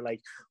around and they're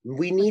like,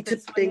 we need to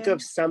think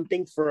of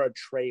something for a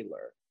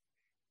trailer.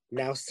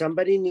 Now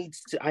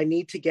I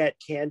need to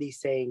get Candy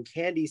saying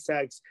Candy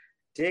sucks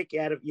dick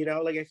out of, you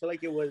know, like I feel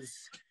like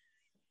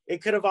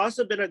it could have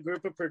also been a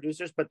group of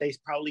producers, but they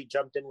probably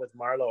jumped in with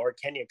Marlo or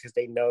Kenya because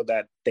they know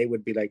that they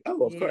would be like,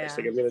 oh, of course,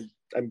 like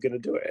I'm gonna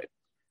do it.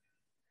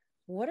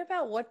 What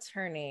about what's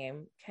her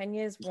name?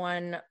 Kenya's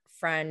one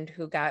friend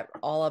who got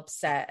all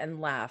upset and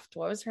left.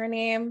 What was her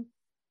name?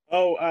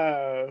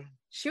 Oh,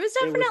 she was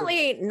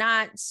definitely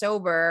not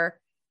sober,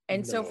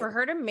 and so for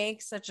her to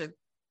make such a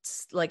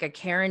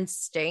Karen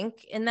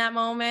stink in that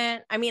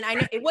moment. I mean, I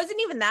know it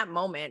wasn't even that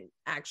moment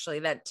actually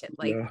that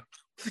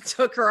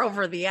took her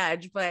over the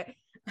edge, but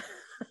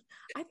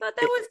I thought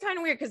that was kind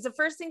of weird because the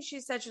first thing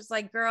she said, she was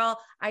like, girl,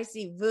 I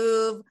see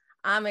Voov,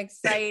 I'm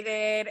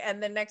excited.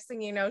 And the next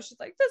thing you know, she's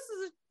like, this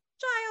is a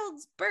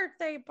child's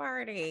birthday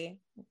party.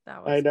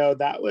 I know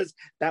that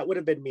would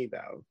have been me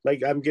though.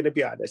 Like, I'm gonna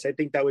be honest, I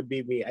think that would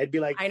be me. I'd be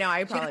like, I know,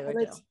 I probably would.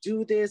 Let's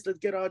do this, let's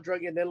get all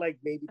drunk, and then like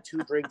maybe 2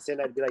 drinks in,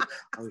 I'd be like,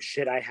 oh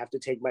shit, I have to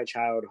take my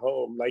child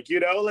home. Like, you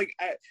know, like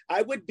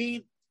I would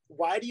be.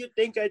 Why do you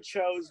think I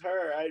chose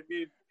her? I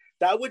mean,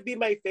 that would be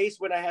my face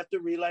when I have to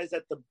realize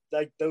that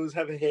those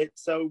have hit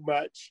so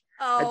much.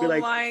 Oh, I'd be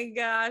like, my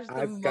gosh,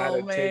 the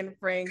moment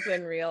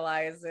Franklin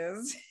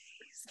realizes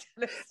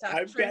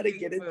I've got to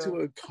get into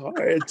a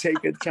car and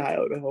take a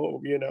child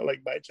home, you know,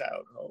 like my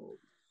child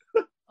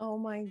home. Oh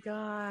my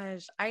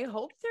gosh. I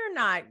hope they're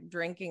not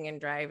drinking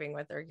and driving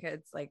with their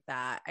kids like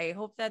that. I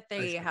hope that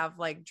they have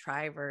like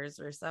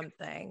drivers or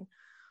something.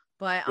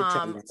 But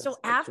so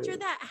after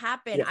that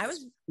happened,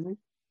 yes.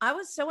 I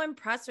was so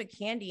impressed with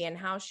Candy and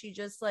how she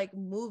just like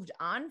moved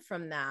on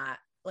from that.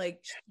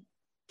 Like,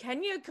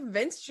 Kenya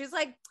convinced, she's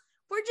like,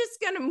 we're just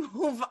going to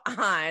move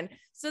on.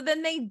 So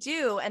then they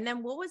do. And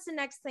then what was the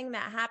next thing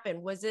that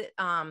happened? Was it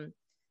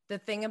the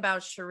thing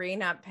about Sheree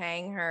not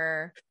paying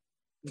her?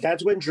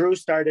 That's when Drew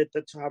started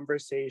the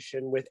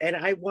conversation with, and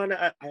I want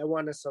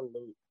to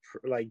salute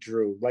like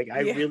Drew. Like,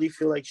 I really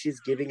feel like she's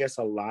giving us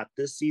a lot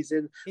this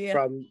season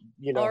from,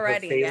 you know,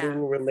 already, her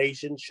failing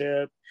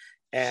relationship.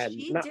 And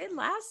she did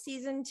last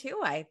season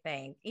too, I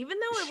think. Even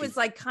though it was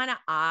like kind of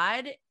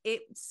odd,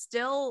 it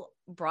still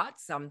brought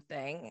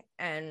something,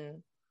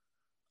 and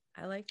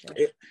I liked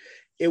it.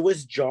 It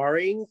was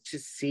jarring to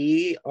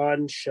see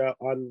on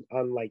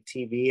like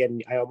TV,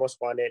 and I almost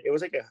wanted. It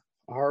was like a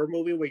horror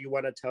movie where you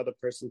want to tell the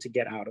person to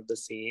get out of the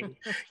scene,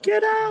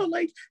 get out.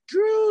 Like,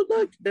 Drew,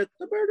 look, the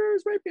murderer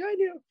is right behind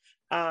you.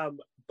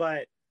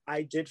 But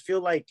I did feel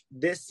like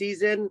this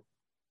season,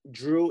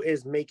 Drew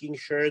is making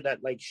sure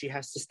that like she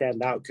has to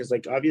stand out, because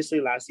like obviously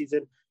last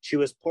season she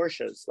was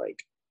Portia's like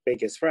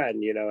biggest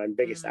friend, you know, and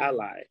biggest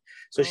ally,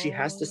 so she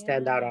has to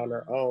stand out on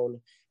her own.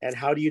 And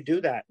how do you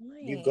do that?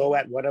 You go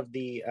at one of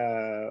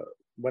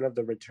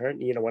the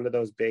return, you know, one of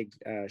those big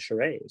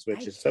charades,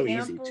 which is so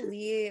easy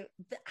to.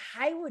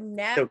 I would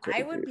never.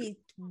 I would be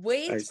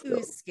way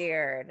too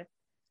scared.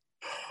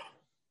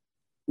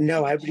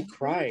 No, I'd be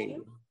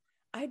crying.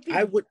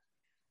 I would.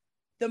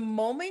 The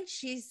moment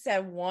she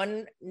said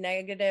one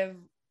negative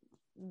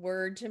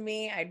word to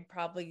me, I'd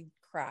probably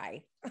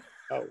cry.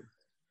 Oh,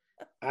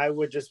 I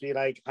would just be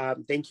like,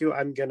 thank you.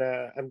 I'm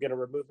gonna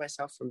remove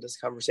myself from this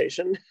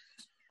conversation.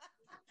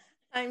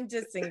 I'm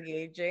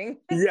disengaging.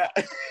 Yeah,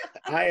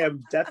 I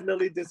am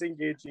definitely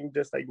disengaging,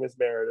 just like Miss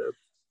Meredith.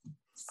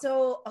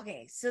 So,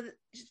 okay. So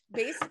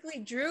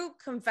basically Drew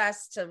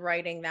confessed to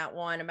writing that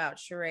one about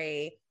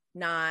Sheree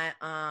not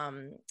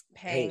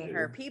paying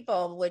her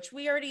people, which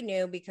we already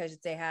knew because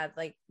they had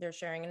like, they're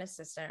sharing an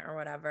assistant or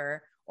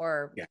whatever,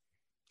 or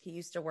he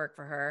used to work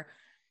for her.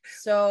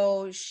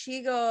 So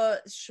she goes,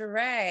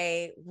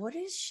 Sheree, what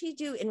does she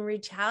do in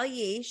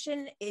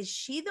retaliation? Is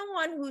she the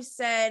one who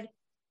said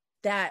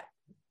that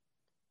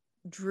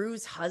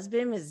Drew's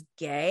husband is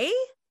gay?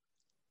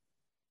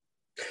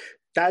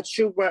 That's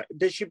true.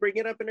 Did she bring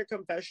it up in her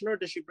confession, or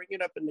did she bring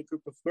it up in the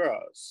group of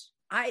girls?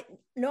 I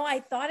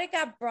thought it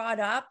got brought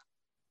up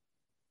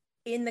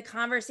in the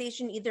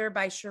conversation either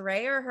by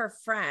Sheree or her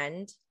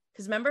friend.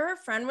 Because remember, her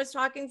friend was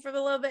talking for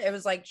a little bit. It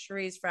was like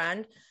Sheree's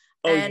friend.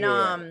 Oh, and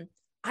yeah.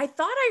 I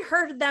thought I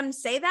heard them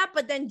say that,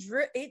 but then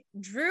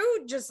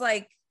Drew just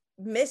like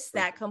missed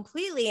that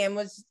completely and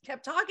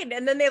kept talking.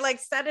 And then they like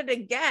said it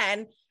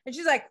again. And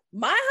she's like,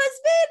 my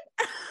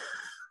husband?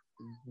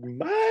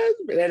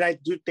 And I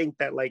do think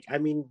that, like, I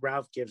mean,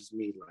 Ralph gives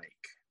me like.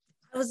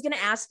 I was gonna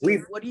ask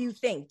you, what do you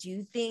think? Do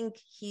you think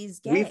he's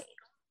gay?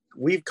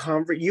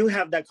 You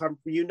have that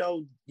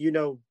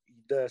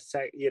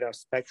the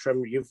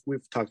spectrum.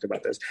 We've talked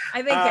about this.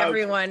 I think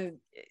everyone,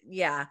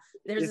 yeah,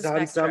 there's a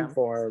spectrum. On some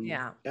form,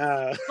 yeah.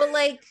 But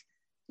like,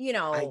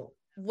 I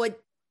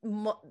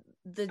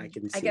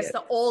guess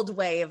the old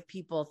way of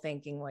people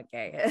thinking what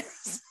gay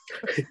is.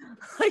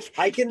 Like,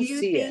 I can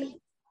see it.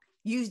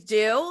 You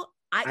do?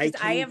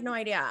 I have no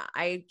idea.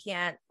 I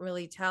can't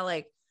really tell.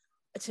 Like,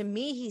 to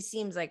me, he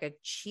seems like a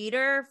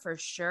cheater for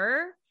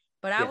sure.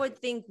 But I would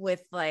think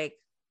with like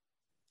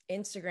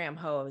Instagram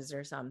hoes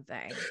or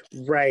something.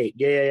 Right.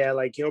 Yeah.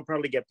 Like, he'll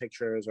probably get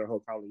pictures, or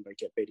he'll probably like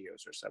get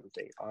videos or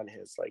something on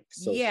his like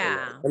social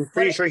life. I'm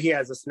pretty sure he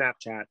has a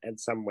Snapchat in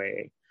some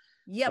way.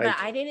 Yeah, like,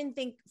 but I didn't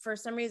think, for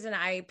some reason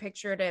I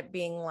pictured it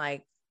being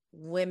like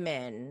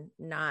women,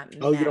 not men.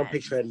 Oh, you don't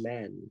picture it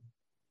men?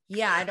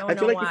 Yeah, I don't know. I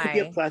feel like why. it could be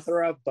a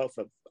plethora of both.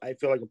 I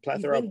feel like a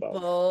plethora of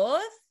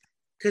both.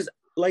 Because,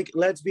 like,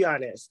 let's be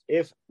honest.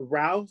 If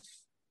I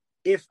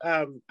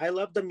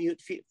love the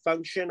mute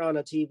function on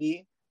a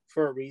TV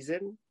for a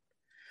reason,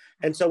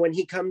 and so when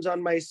he comes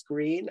on my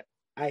screen,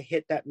 I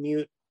hit that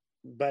mute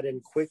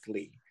button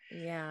quickly.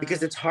 Yeah,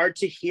 because it's hard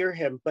to hear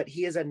him, but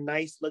he is a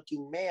nice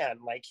looking man.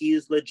 Like, he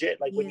is legit.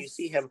 Like, when you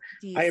see him,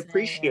 decent, I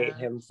appreciate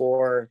him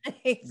for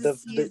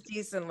he's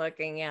decent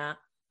looking. Yeah.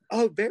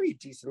 Oh, very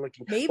decent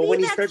looking. Maybe but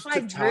when that's why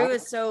Drew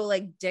is so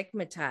like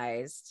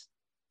dickmatized.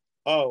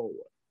 Oh,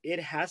 it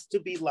has to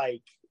be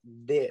like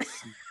this.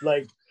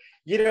 Like,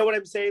 you know what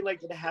I'm saying?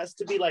 Like, it has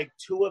to be like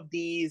 2 of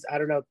these. I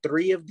don't know,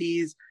 3 of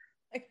these.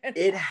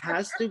 It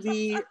has to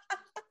be.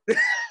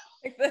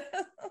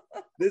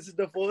 This is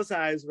the full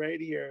size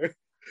right here.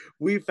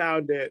 We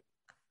found it.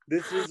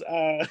 This is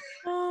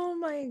oh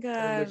my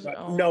gosh.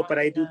 No, but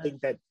I do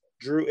think that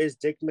Drew is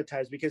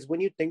stigmatized, because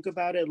when you think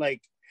about it,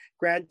 like,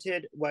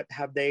 granted, what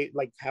have they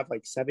have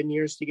 7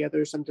 years together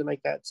or something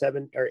like that,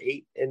 7 or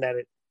 8 in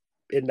that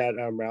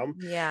realm.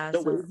 Yeah.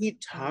 The way he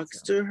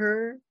talks to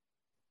her,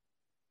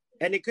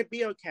 and it could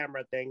be a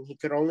camera thing. He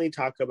could only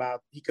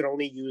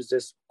use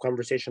this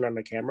conversation on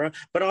the camera,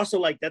 but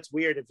also, like, that's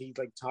weird if he's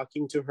like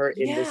talking to her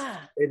in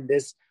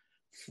this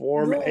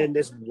form, in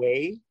this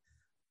way.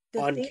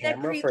 The on thing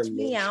camera that creeped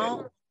me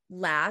out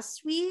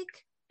last week,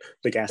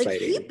 the gaslighting. Like,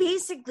 he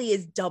basically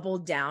is double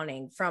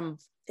downing from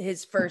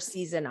his first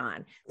season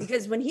on,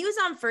 because when he was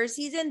on first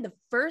season, the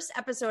first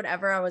episode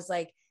ever, I was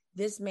like,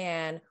 this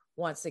man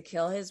wants to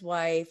kill his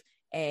wife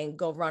and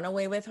go run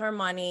away with her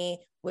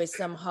money with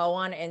some hoe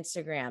on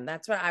Instagram.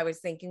 That's what I was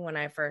thinking when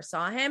I first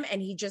saw him.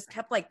 And he just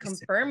kept like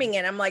confirming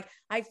it. I'm like,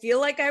 I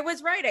feel like I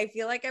was right.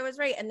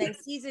 And then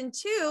season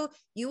 2,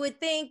 you would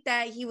think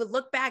that he would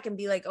look back and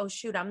be like, oh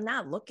shoot, I'm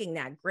not looking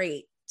that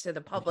great to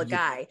the public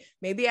eye.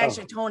 Maybe I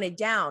should tone it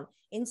down.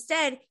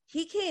 Instead,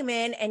 he came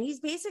in and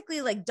he's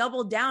basically like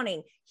double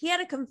downing. He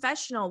had a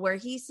confessional where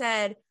he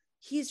said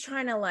he's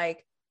trying to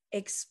like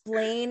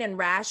explain and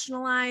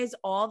rationalize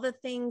all the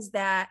things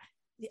that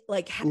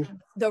like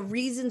the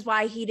reasons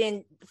why he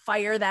didn't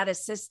fire that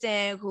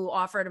assistant who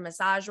offered a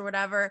massage or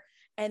whatever.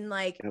 And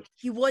like,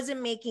 he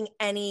wasn't making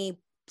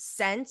any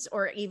sense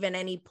or even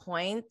any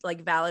point,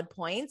 like valid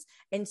points.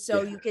 And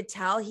so you could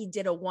tell he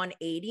did a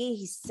 180.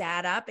 He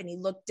sat up and he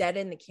looked dead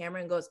in the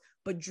camera and goes,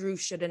 but Drew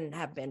shouldn't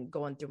have been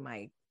going through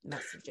my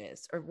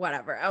messages or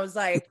whatever. I was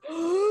like,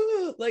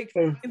 like,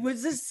 it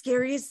was the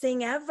scariest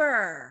thing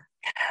ever.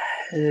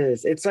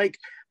 Yes. It's like,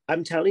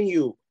 I'm telling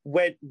you,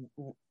 when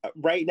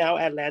right now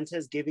Atlanta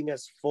is giving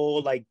us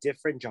full like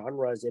different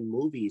genres in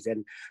movies,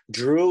 and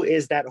Drew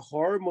is that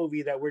horror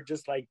movie that we're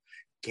just like,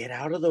 get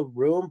out of the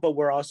room, but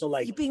we're also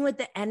like Sleeping with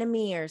the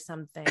Enemy or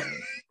something.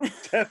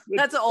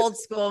 That's an old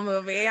school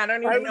movie. I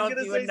don't even know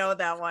if you would know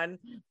that one.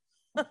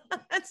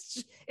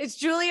 It's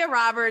Julia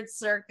Roberts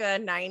circa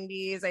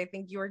 90s. I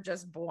think you were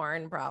just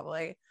born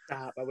probably.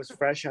 Stop. I was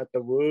fresh out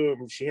the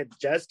womb. She had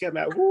just come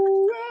out.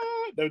 Woo,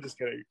 ah. No, just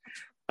kidding.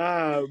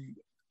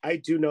 I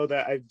do know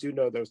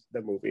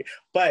the movie,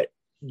 but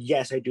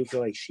yes, I do feel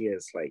like she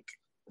is like,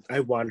 I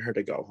want her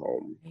to go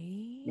home.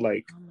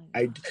 Like,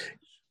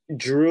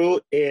 Drew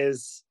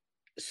is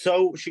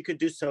so, she could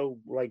do so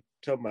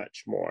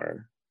much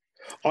more.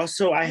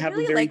 Also, I have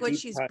really a very like what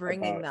she's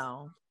bringing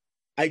though.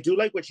 I do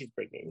like what she's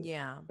bringing.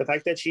 Yeah. The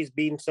fact that she's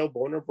being so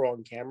vulnerable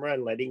on camera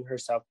and letting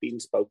herself being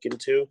spoken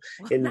to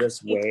in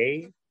this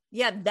way.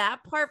 Yeah,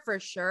 that part for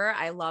sure.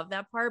 I love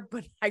that part,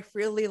 but I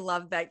really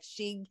love that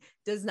she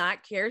does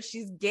not care.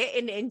 She's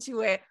getting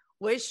into it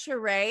with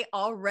Sheree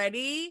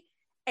already.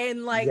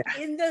 And like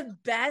in the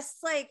best,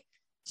 like,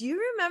 do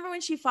you remember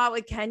when she fought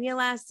with Kenya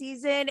last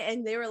season?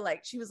 And they were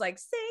like, she was like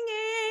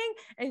singing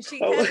and she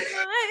kept going,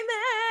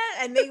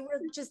 and they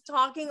were just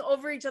talking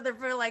over each other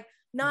for like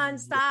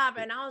nonstop.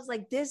 And I was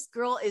like, this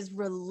girl is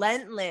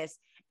relentless.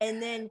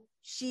 And then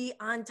she,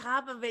 on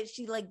top of it,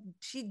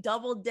 she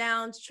doubled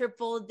down,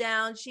 tripled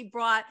down. She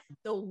brought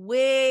the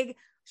wig.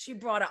 She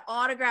brought an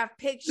autographed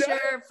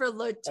picture for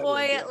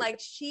LaToya. Like,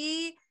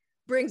 she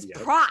brings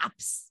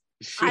props.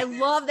 I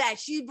love that.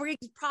 She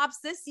brings props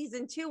this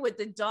season too with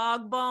the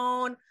dog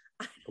bone.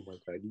 Oh my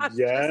God. I'm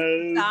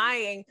just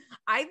dying.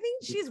 I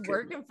think she's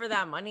working for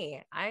that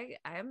money. I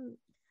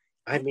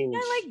think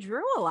I like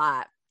Drew a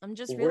lot. I'm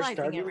just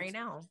realizing it right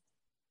now.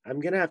 I'm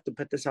gonna have to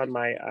put this on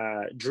my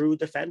Drew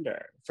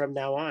defender from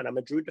now on. I'm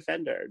a Drew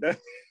defender.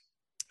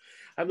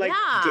 I'm like,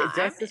 get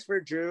justice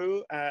for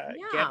Drew.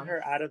 Get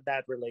her out of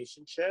that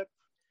relationship.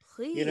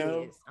 Please. You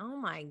know? Oh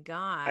my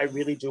God. I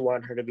really do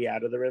want her to be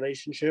out of the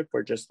relationship.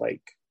 We're just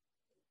like,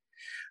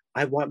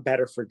 I want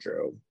better for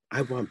Drew.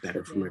 I want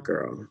better for my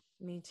girl.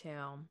 Me too.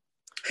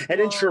 And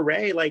then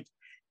Sheree, like,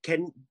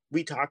 can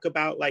we talk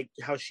about like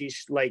how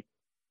she's like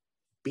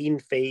being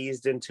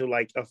phased into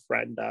like a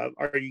friend of?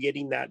 Are you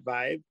getting that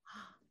vibe?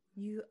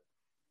 You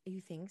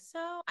think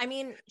so? I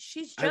mean,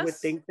 I would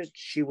think that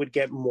she would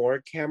get more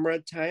camera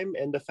time,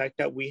 and the fact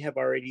that we have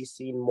already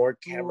seen more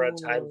camera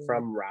time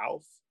from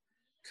Ralph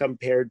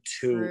compared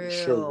to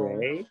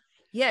Sheree.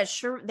 Yeah,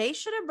 sure. They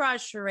should have brought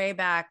Sheree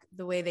back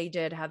the way they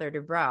did Heather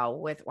Dubrow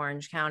with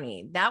Orange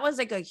County. That was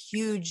like a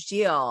huge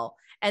deal.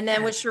 And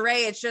then with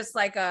Sheree, it's just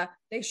like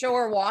they show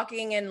her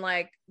walking in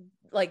like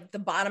the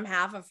bottom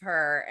half of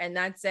her, and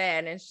that's it.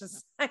 And it's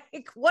just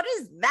like, what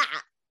is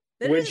that?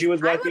 When she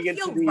was walking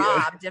into the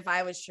robbed if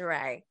I was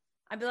Sheree.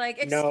 I'd be like,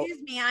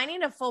 excuse me, I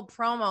need a full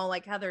promo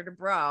like Heather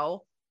Dubrow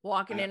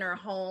walking in her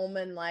home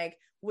and like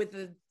with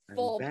a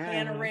full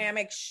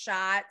panoramic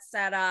shot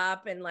set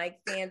up and like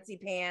fancy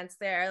pants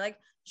there. Like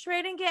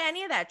Sheree didn't get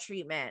any of that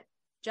treatment.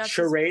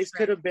 Sheree's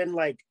could have been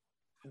like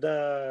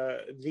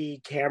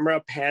the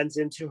camera pans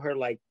into her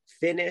like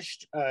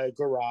finished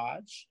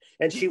garage,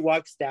 and she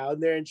walks down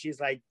there and she's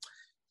like,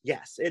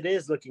 yes, it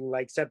is looking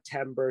like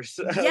September.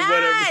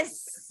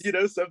 Yes.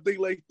 Whatever, something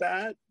like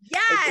that.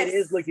 Yes. Like, it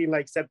is looking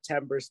like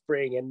September,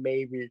 spring, and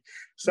maybe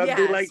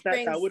something like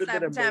that. That would have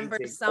been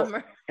amazing.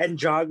 Summer. And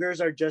joggers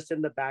are just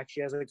in the back.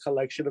 She has a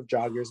collection of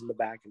joggers in the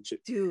back. And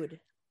dude,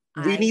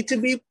 we need to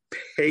be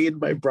paid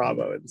by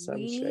Bravo in some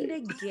shape. We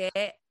need to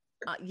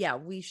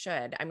get, we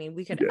should. I mean,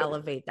 we could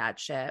elevate that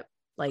ship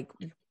like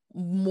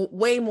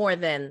way more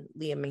than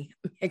Liam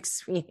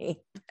McSweeney.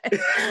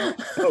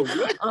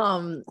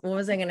 What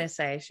was I gonna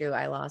say? Shoot,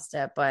 I lost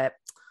it. But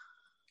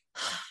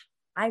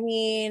I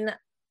mean,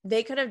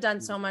 they could have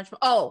done so much.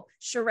 Oh,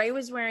 Sheree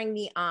was wearing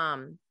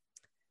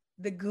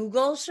the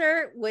Google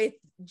shirt with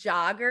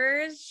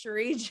joggers.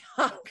 Sheree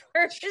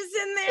joggers is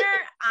in there.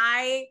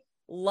 I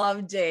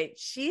loved it.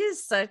 She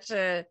is such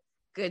a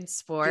good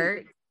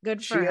sport.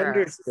 Good for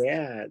her.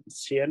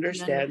 She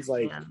understands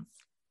like.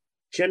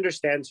 She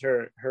understands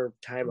her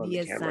time on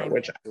the camera,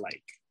 which I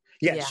like.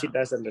 Yes, she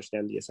does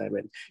understand the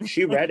assignment.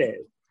 She read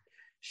it.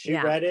 She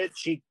read it.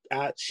 She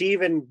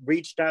even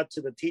reached out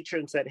to the teacher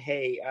and said,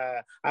 hey,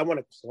 I want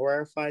to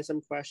clarify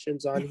some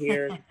questions on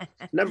here.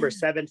 Number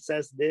 7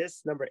 says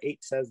this. Number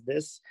 8 says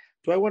this.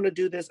 Do I want to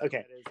do this?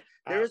 Okay.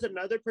 There was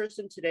another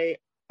person today,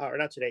 or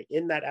not today,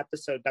 in that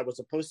episode that was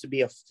supposed to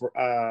be a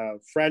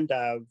friend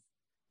of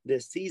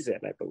this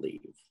season, I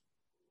believe.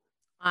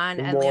 On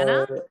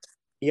Atlanta?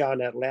 Yeah,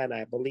 on Atlanta.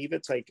 I believe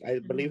it's like, I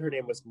believe her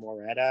name was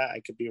Moretta. I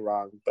could be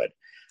wrong, but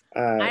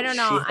I don't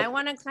know. I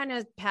want to kind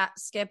of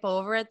skip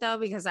over it though,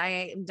 because I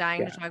am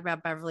dying to talk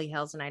about Beverly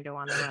Hills and I don't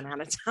want to run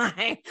out of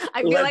time.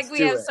 I feel like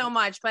we have so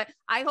much, but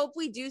I hope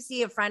we do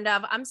see a friend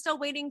of. I'm still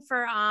waiting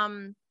for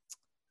oh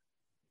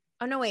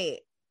no,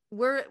 wait.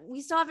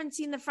 We still haven't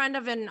seen the friend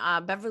of in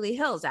Beverly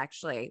Hills,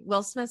 actually.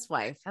 Will Smith's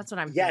wife. That's what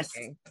I'm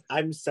thinking.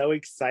 I'm so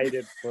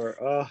excited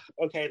for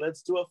okay,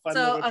 let's do a fun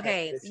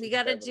we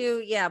gotta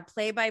do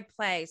play by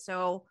play.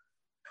 So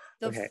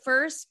the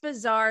first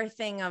bizarre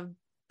thing of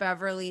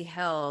Beverly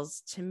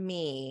Hills to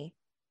me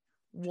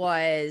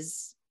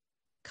was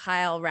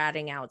Kyle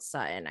ratting out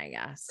Sutton, I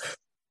guess.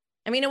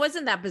 I mean, it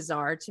wasn't that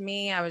bizarre to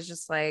me. I was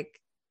just like,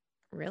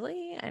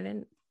 really? I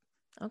didn't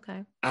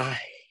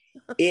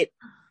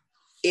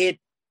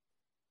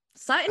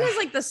Sutton is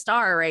like the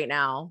star right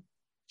now.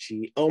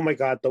 Oh my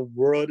God, the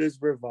world is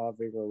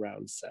revolving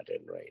around Sutton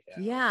right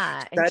now.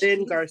 Yeah.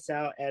 Sutton,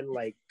 Garcelle, and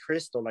like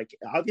Crystal. Like,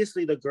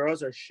 obviously the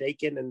girls are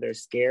shaken and they're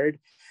scared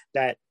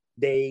that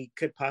they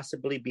could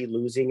possibly be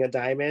losing a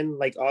diamond.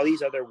 Like all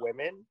these other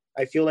women,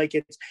 I feel like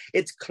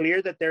it's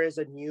clear that there is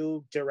a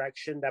new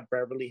direction that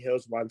Beverly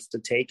Hills wants to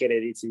take it.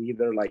 It's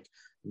either like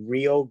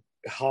real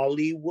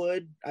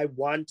Hollywood. I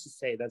want to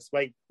say that's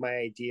like my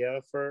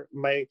idea for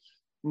my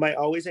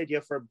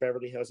idea for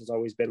Beverly Hills has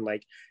always been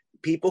like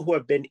people who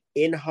have been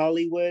in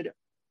Hollywood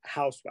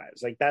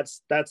Housewives. Like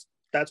that's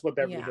what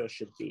Beverly Hills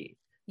should be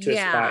to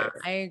aspire.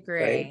 I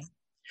agree. Right?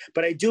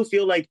 But I do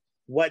feel like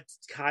what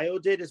Kyle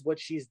did is what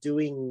she's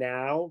doing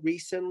now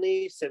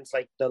recently, since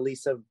like the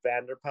Lisa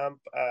Vanderpump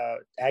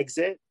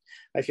exit.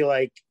 I feel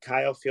like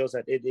Kyle feels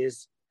that it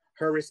is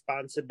her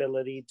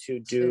responsibility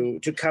to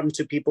come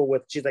to people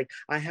with, she's like,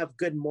 I have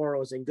good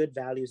morals and good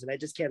values, and I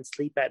just can't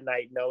sleep at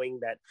night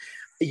knowing that,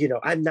 you know,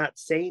 I'm not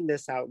saying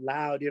this out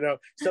loud, you know.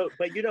 So,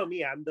 but you know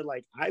me, I'm the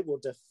like, I will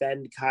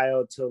defend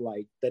Kyle till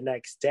like the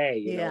next day,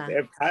 you know.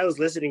 If Kyle's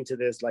listening to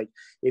this, like,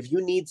 if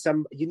you need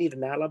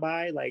an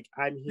alibi, like,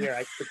 I'm here.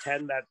 I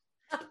pretend that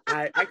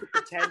I could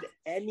pretend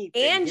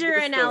anything. And you're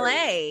in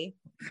LA.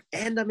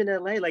 And I'm in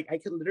LA. Like, I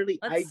can literally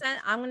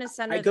I'm gonna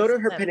send her. I go to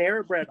her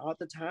Panera Bread all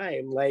the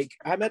time. Like,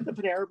 I'm at the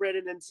Panera Bread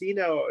in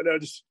Encino. No,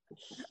 just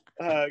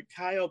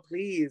Kyle,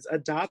 please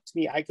adopt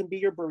me. I can be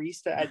your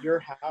barista at your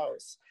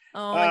house.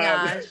 Oh my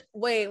gosh.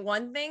 Wait,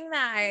 one thing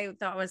that I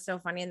thought was so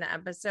funny in the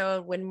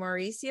episode, when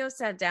Mauricio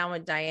sat down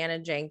with Diana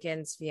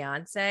Jenkins'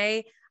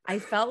 fiance, I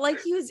felt like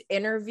he was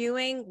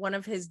interviewing one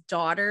of his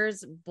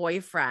daughter's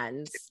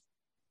boyfriends.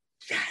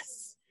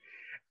 Yes.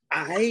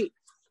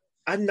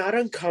 I'm not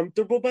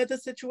uncomfortable by the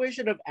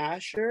situation of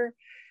Asher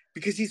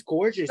because he's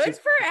gorgeous. Good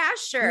for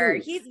Asher.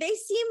 They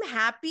seem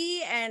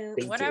happy and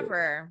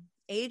whatever.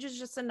 Age is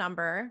just a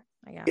number,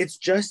 I guess. It's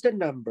just a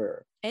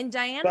number. And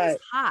Diana's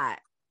hot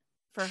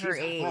for her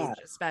age,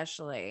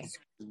 especially. It's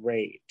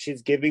great.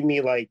 She's giving me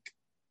like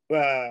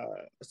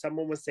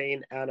someone was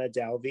saying Anna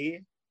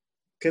Delvey.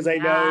 Because I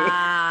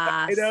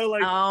know,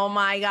 like, oh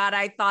my God,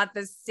 I thought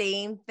the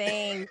same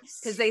thing.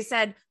 Because they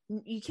said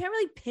you can't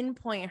really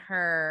pinpoint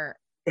her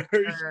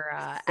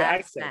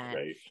accent.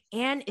 Right?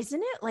 And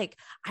isn't it like,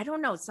 I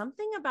don't know,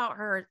 something about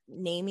her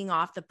naming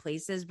off the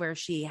places where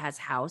she has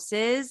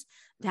houses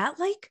that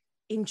like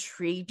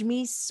intrigued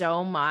me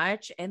so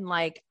much. And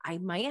like, I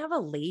might have a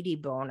lady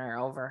boner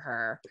over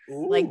her.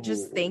 Ooh. Like,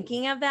 just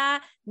thinking of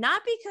that,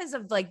 not because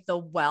of like the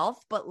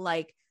wealth, but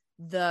like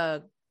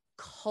the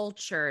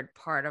cultured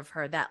part of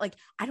her that like,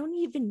 I don't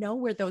even know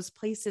where those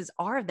places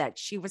are that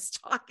she was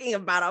talking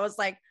about. I was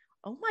like,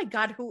 oh my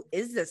God, who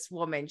is this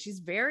woman? She's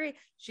very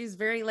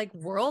like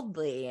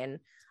worldly. And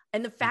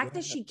the fact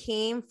that she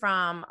came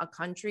from a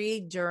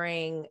country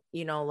during,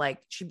 you know, like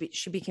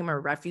she became a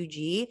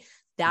refugee,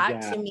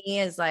 that to me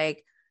is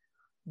like,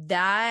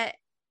 that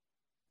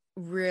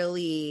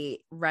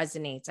really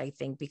resonates, I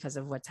think, because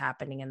of what's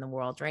happening in the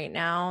world right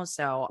now.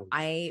 So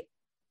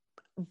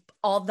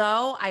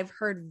although I've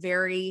heard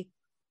very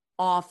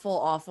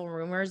awful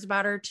rumors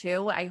about her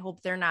too, I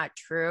hope they're not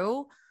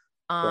true.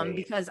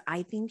 Because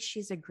I think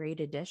she's a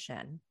great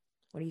addition.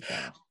 What do you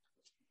think?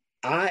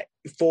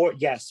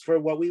 For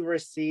what we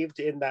received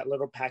in that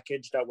little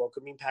package, that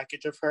welcoming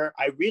package of her,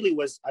 I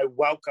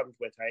welcomed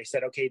with her. I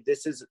said, okay,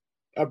 this is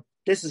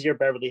your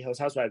Beverly Hills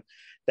Housewife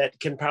that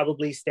can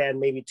probably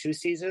stand maybe 2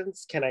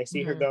 seasons. Can I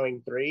see her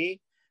going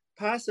 3?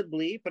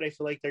 Possibly, but I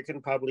feel like there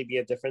can probably be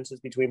a differences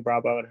between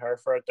Bravo and her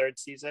for a 3rd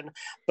season.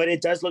 But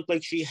it does look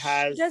like she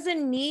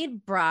doesn't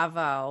need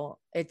Bravo,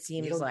 it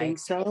seems. You don't like. Think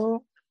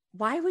so?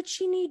 Why would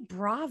she need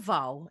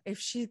Bravo if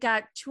she's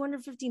got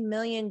 250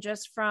 million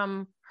just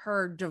from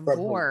her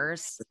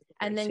divorce?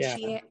 And then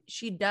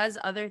she does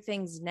other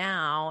things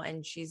now,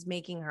 and she's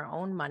making her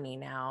own money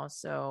now.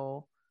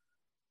 So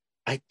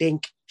I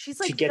think she's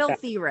like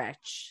filthy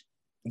rich.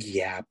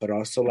 Yeah, but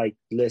also like,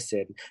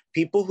 listen,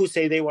 people who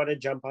say they want to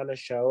jump on a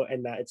show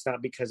and that it's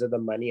not because of the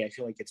money, I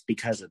feel like it's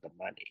because of the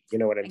money. You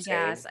know what I'm saying?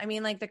 Yes, I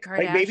mean, like the Kardashians,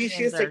 like maybe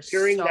she's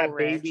securing that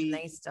baby.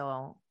 They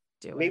still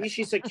do maybe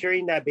she's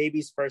securing that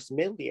baby's first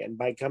million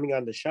by coming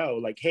on the show.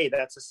 Like, hey,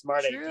 that's a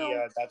smart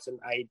idea. That's a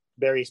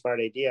very smart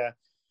idea.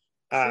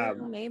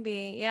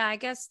 Maybe. Yeah, I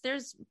guess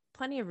there's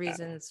plenty of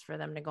reasons for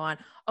them to go on.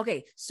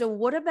 Okay, so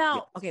what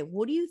about,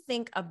 what do you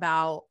think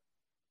about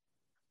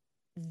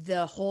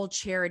the whole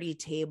charity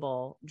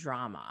table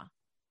drama?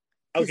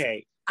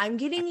 Okay. I'm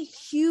getting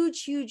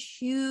huge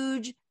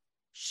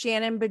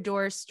Shannon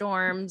Bedore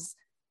Storms,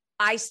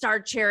 I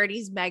Start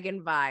Charities,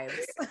 Megan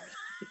vibes.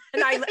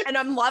 and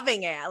I'm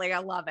loving it. Like, I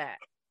love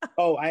it.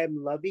 Oh, I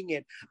am loving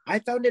it. I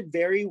found it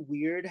very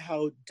weird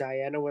how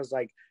Diana was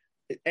like,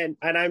 and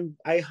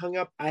I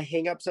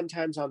hang up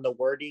sometimes on the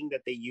wording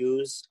that they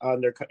use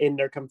in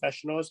their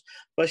confessionals,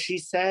 but she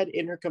said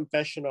in her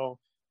confessional,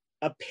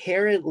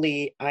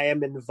 apparently I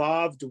am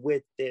involved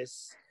with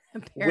this.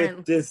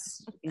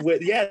 Yes,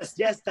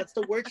 that's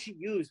the word she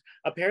used.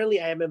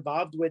 Apparently I am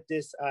involved with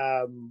this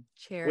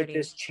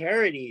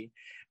charity.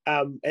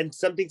 And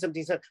something.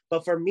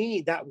 But for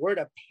me, that word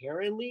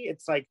apparently,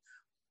 it's like,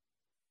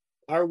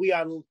 are we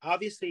on,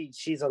 obviously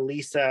she's a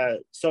Lisa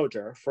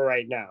soldier for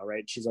right now,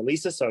 right? She's a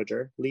Lisa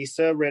soldier.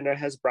 Lisa Rinna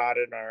has brought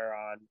her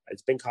on.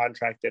 It's been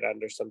contracted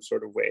under some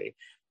sort of way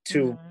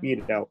to,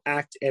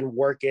 act and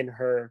work on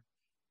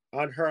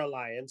her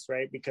alliance,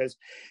 right? Because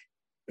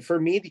for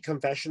me, the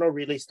confessional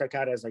really stuck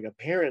out as like,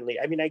 apparently,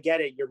 I mean, I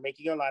get it. You're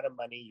making a lot of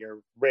money. You're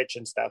rich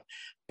and stuff,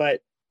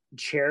 but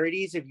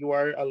charities, if you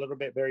are a little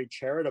bit very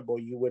charitable,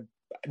 you would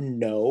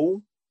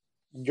know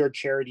your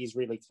charity is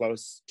really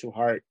close to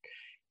heart.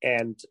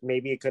 And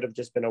maybe it could have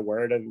just been a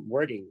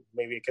wording.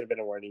 Maybe it could have been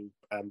a wording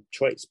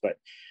choice. But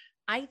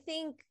I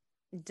think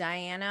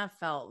Diana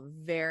felt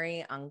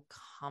very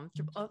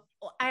uncomfortable.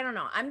 I don't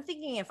know. I'm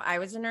thinking if I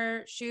was in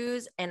her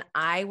shoes and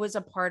I was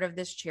a part of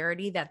this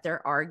charity that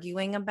they're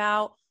arguing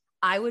about,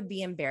 I would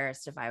be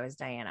embarrassed if I was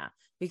Diana,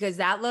 because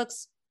that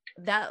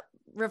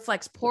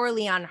reflects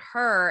poorly on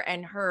her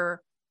and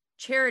her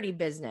charity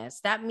business.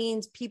 That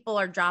means people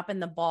are dropping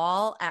the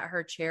ball at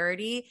her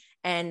charity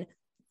and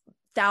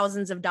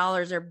thousands of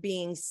dollars are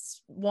being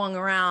swung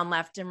around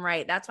left and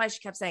right. That's why she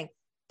kept saying,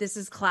 this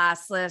is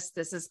classless.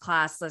 This is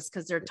classless,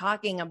 because they're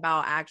talking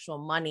about actual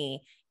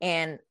money.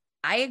 And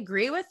I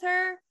agree with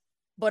her,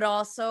 but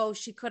also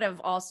she could have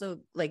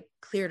also like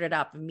cleared it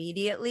up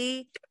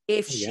immediately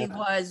if she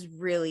was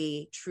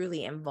really,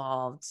 truly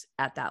involved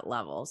at that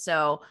level.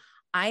 So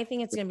I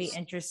think it's going to be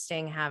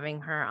interesting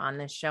having her on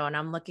the show. And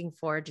I'm looking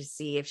forward to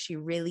see if she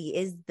really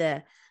is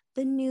the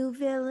new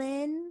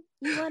villain.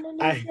 You want a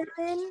new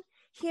villain?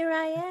 Here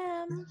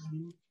I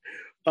am.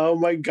 Oh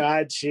my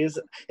God, she's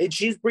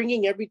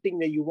bringing everything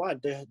that you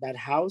want. That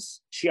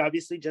house, she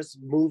obviously just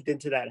moved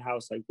into that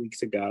house like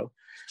weeks ago.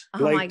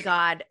 Oh my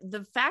God,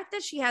 the fact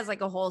that she has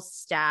like a whole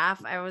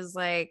staff, I was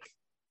like,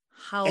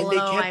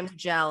 hello, I'm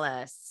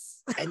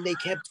jealous. And they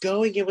kept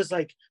going. It was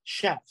like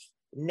chef,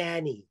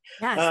 nanny.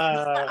 Yes,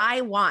 that's what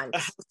I want.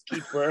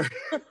 Housekeeper.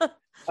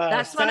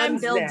 That's what I'm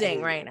building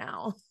nanny. right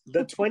now.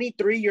 The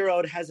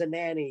 23-year-old has a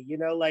nanny,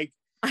 like,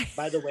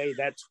 by the way,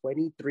 that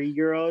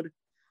 23-year-old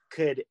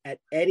could, at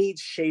any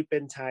shape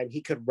and time,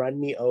 he could run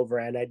me over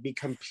and I'd be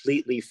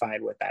completely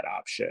fine with that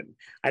option.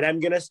 And I'm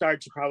going to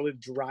start to probably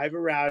drive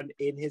around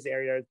in his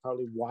area,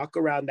 probably walk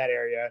around that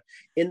area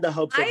in the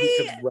hopes that he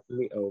could run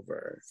me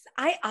over.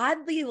 I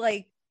oddly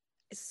like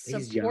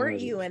support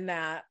you in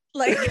that.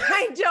 Like,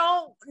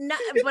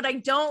 but I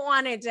don't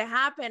want it to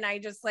happen. I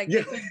just like,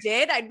 if he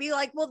did, I'd be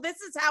like, well, this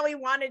is how he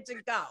wanted to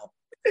go.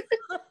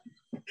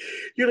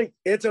 You're like,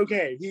 it's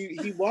okay.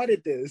 He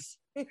wanted this.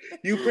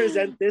 You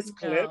present this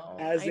clip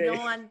as I don't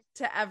want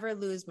to ever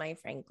lose my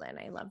Franklin.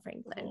 I love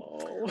Franklin.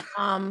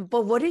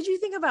 But what did you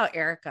think about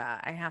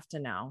Erica? I have to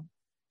know.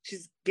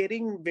 She's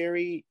getting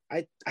very,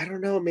 I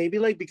don't know, maybe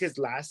like because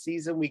last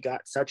season we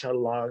got such a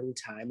long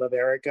time of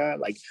Erica.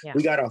 Like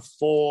we got a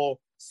full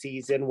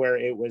season where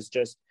it was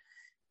just,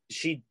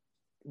 she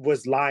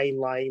was lying,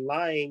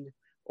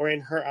 or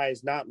in her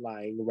eyes, not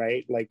lying,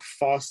 right? Like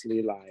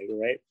falsely lying,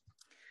 right?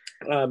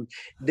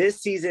 This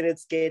season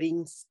it's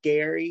getting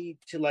scary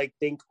to like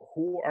think,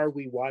 who are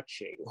we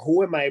watching?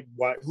 Who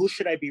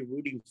should I be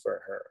rooting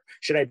for her?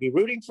 Should I be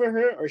rooting for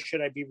her, or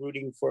should I be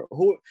rooting for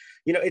who?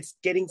 It's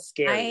getting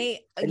scary.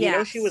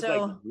 She was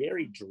like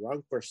very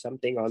drunk or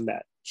something on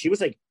that. She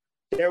was like,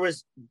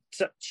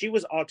 she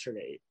was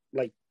alternate.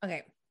 Like,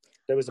 okay,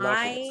 there was an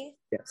alternate.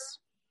 Yes.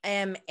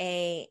 Am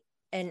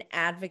an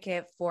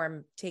advocate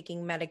for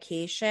taking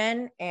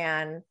medication,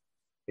 and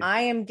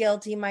I am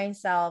guilty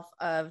myself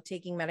of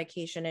taking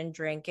medication and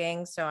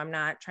drinking, so I'm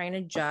not trying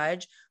to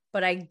judge,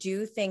 but I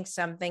do think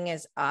something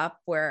is up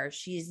where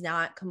she's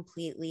not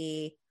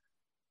completely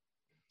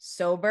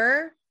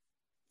sober.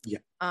 Yeah.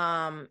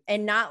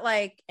 And not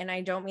like, and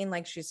I don't mean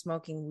like she's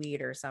smoking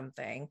weed or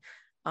something.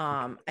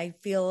 I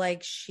feel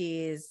like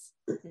she's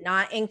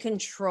not in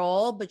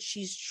control, but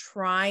she's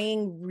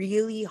trying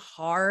really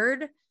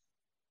hard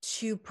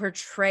to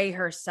portray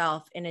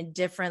herself in a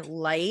different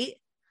light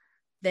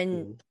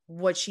than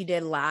what she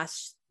did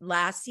last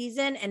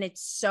season. And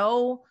it's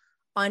so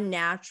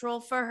unnatural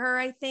for her,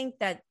 I think,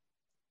 that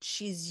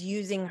she's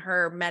using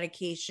her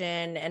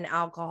medication and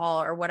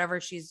alcohol or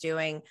whatever she's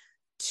doing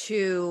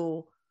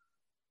to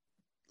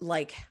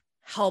like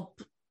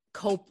help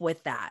cope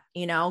with that,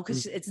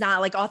 because it's not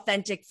like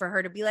authentic for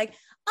her to be like,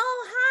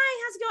 oh,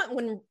 hi, how's it going?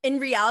 When in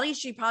reality,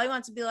 she probably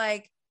wants to be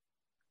like,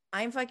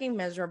 I'm fucking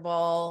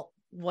miserable.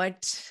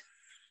 What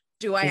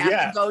do I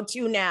have to go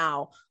to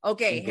now?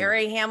 Okay,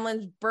 Harry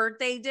Hamlin's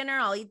birthday dinner.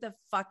 I'll eat the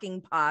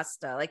fucking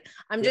pasta. Like,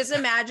 I'm just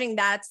imagining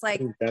that's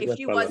like, if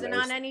she wasn't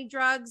on any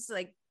drugs,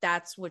 like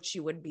that's what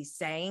she would be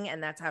saying.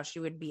 And that's how she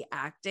would be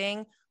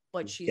acting.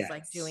 But she's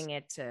like doing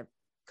it to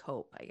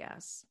cope, I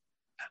guess.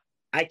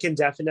 I can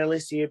definitely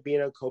see it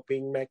being a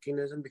coping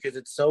mechanism because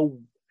it's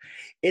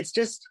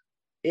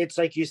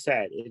like you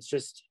said, it's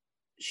just,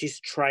 she's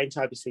trying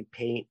to obviously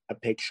paint a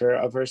picture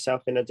of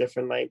herself in a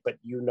different light, but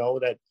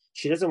that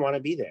she doesn't want to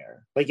be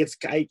there. Like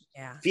I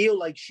feel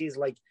like she's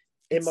like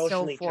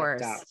emotionally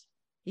checked out.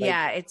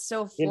 Like, it's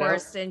so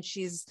forced, and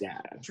she's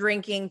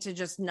drinking to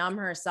just numb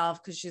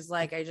herself because she's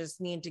like, I just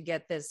need to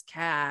get this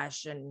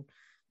cash and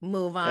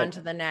move on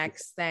to the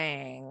next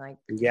thing. Like,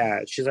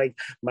 she's like,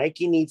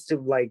 Mikey needs to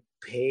like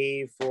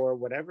pay for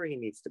whatever he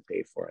needs to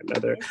pay for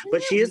another,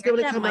 but she is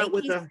going to come out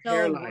with a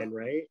hairline,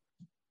 right?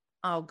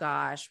 Oh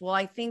gosh. Well,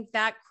 I think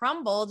that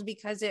crumbled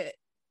because it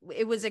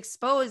was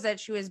exposed that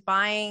she was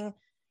buying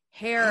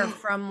hair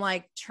from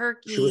like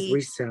Turkey.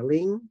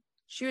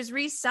 She was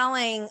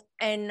reselling,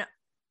 and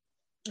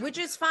which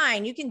is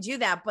fine. You can do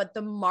that, but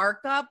the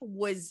markup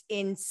was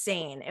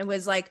insane. It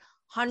was like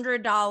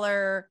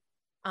 $100.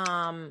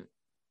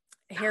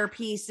 hair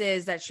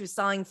pieces that she was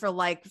selling for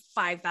like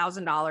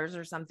 $5,000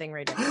 or something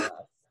ridiculous.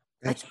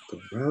 That's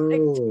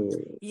gross.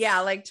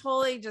 Yeah, like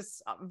totally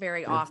just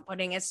very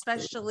off-putting,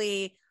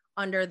 especially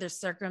under the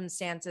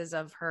circumstances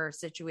of her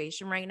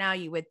situation right now.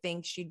 You would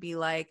think she'd be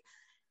like,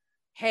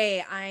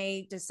 hey,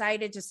 I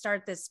decided to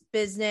start this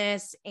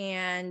business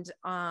and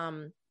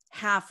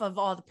half of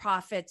all the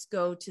profits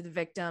go to the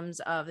victims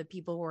of the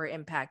people who were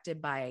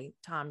impacted by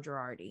Tom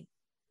Girardi.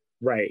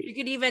 Right. You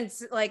could even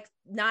like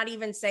not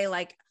even say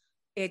like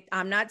it.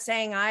 I'm not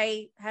saying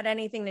I had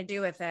anything to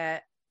do with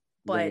it,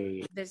 but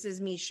this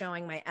is me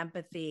showing my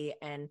empathy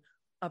and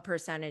a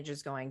percentage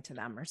is going to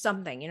them or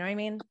something. You know what I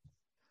mean?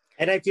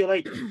 And I feel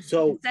like,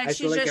 so that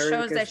she just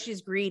shows that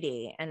she's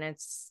greedy and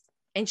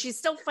she's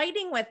still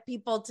fighting with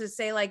people to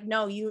say like,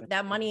 no,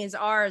 that money is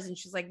ours. And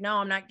she's like, no,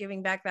 I'm not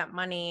giving back that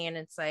money. And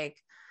it's like,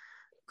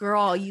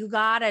 girl, you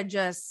gotta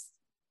just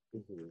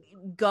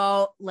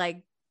go,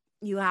 like,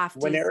 you have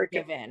to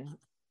give in.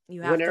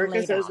 You have when to Erica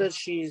lay says down. that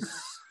she's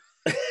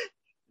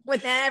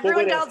when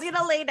everyone tells you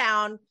to lay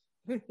down,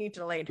 you need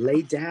to lay down.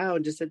 Lay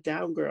down, just sit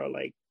down, girl.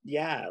 Like,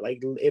 yeah,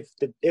 like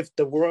if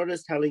the world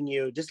is telling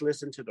you, just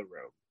listen to the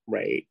room,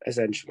 right?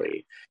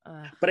 Essentially.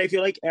 But I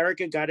feel like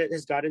Erica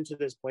has gotten to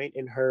this point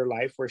in her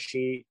life where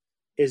she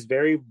is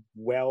very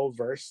well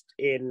versed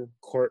in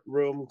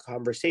courtroom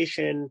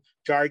conversation,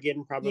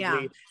 jargon,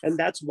 probably. And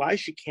that's why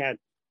she can't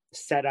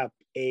set up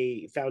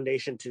a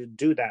foundation to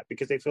do that,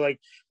 because I feel like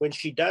when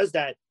she does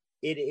that,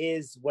 it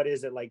is, what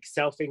is it, like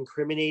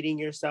self-incriminating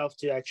yourself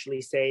to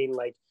actually saying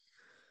like,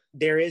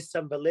 there is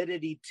some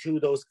validity to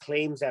those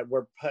claims that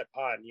were put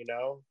on, you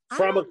know,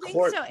 from a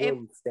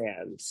courtroom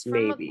stance,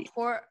 maybe.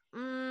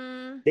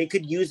 They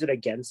could use it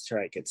against her.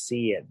 I could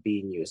see it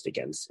being used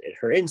against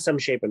her in some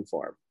shape and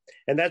form.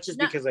 And that's just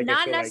because like,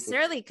 not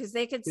necessarily, because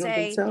they could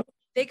say,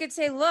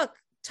 look,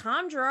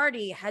 Tom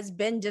Girardi has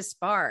been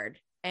disbarred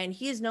and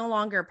he is no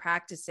longer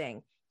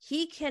practicing.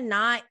 He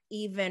cannot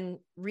even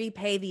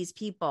repay these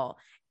people.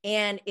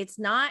 And it's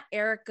not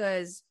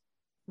Erica's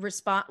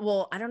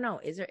well, I don't know,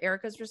 is it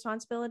Erica's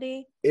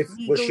responsibility?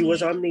 She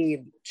was on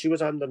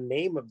the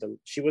name of them.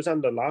 She was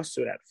on the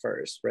lawsuit at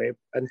first, right?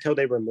 Until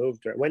they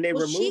removed her. When they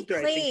removed her,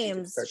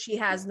 claims she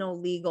has no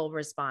legal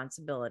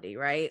responsibility,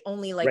 right?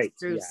 Only like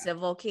through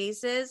civil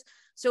cases.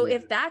 So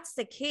if that's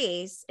the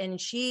case,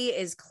 and she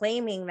is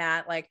claiming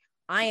that like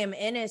I am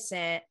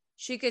innocent,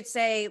 she could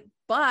say,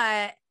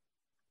 but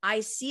I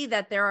see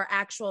that there are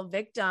actual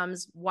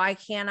victims. Why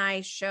can't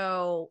I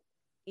show,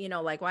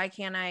 like, why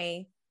can't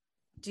I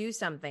do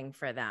something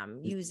for them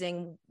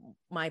using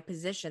my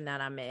position that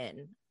I'm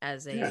in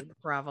as a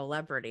Bravo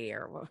celebrity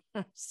or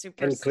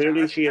superstar? And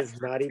clearly she's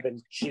not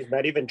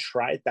even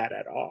tried that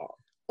at all.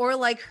 Or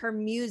like her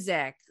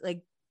music,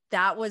 like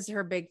that was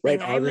her big thing.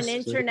 I'm an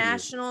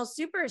international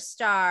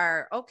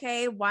superstar.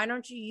 Okay, why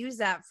don't you use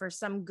that for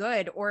some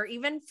good, or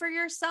even for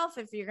yourself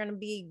if you're going to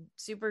be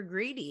super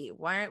greedy?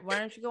 Why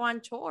don't you go on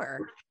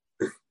tour?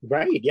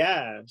 Right?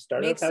 Yeah,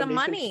 make some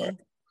money.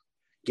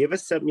 Give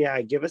us some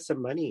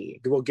money.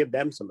 We'll give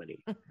them some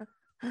money.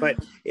 But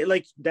it,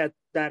 like that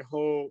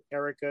whole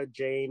Erica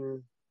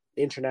Jane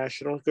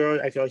international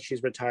girl, I feel like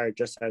she's retired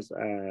just as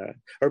or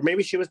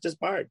maybe she was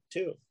disbarred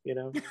too,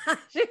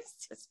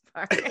 She's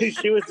disbarred.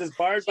 She was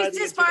disbarred. She's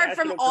disbarred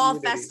from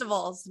all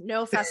festivals.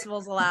 No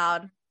festivals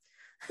allowed.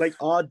 Like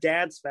all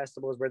dance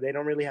festivals where they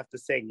don't really have to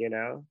sing,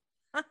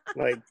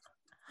 like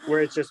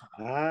where it's just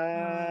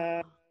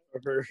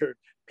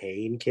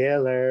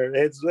painkiller.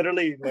 It's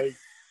literally like.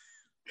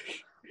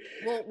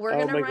 Well, we're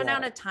going to run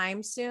out of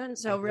time soon.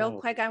 So real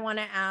quick, I want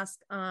to ask,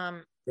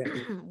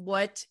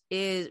 what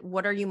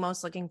are you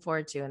most looking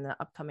forward to in the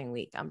upcoming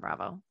week on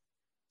Bravo?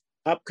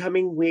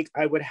 Upcoming week,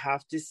 I would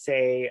have to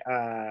say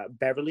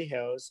Beverly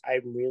Hills.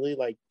 I really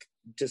like,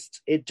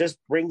 it just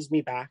brings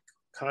me back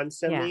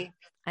constantly.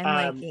 Yeah,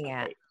 I'm liking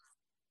it.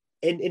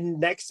 In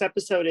next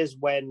episode is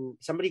when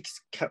somebody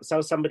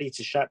tells somebody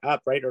to shut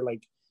up, right? Or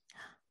like,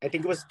 I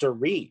think it was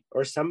Dorit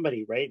or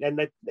somebody, right? And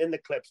in the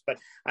clips, but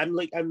I'm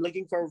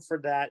looking forward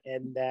for that.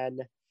 And then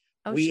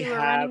we're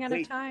running out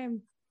of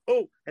time.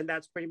 Oh, and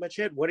that's pretty much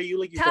it. What are you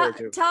looking forward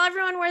to? Tell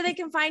everyone where they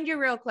can find you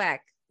real quick.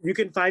 You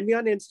can find me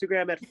on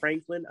Instagram at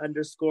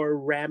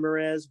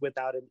Franklin_Ramirez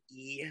without an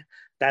E.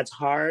 That's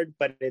hard,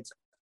 but it's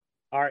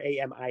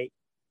Ramiz.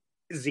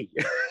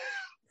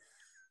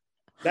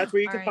 That's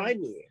where you can find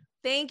me.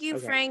 Thank you,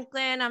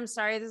 Franklin. I'm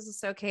sorry this is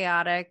so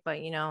chaotic, but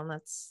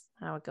that's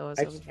how it goes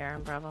over here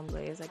on Bravo and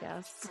Blaze, I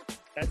guess.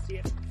 That's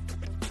it.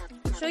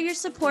 Show your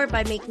support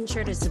by making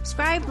sure to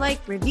subscribe, like,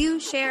 review,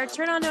 share,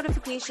 turn on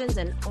notifications,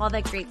 and all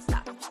that great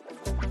stuff.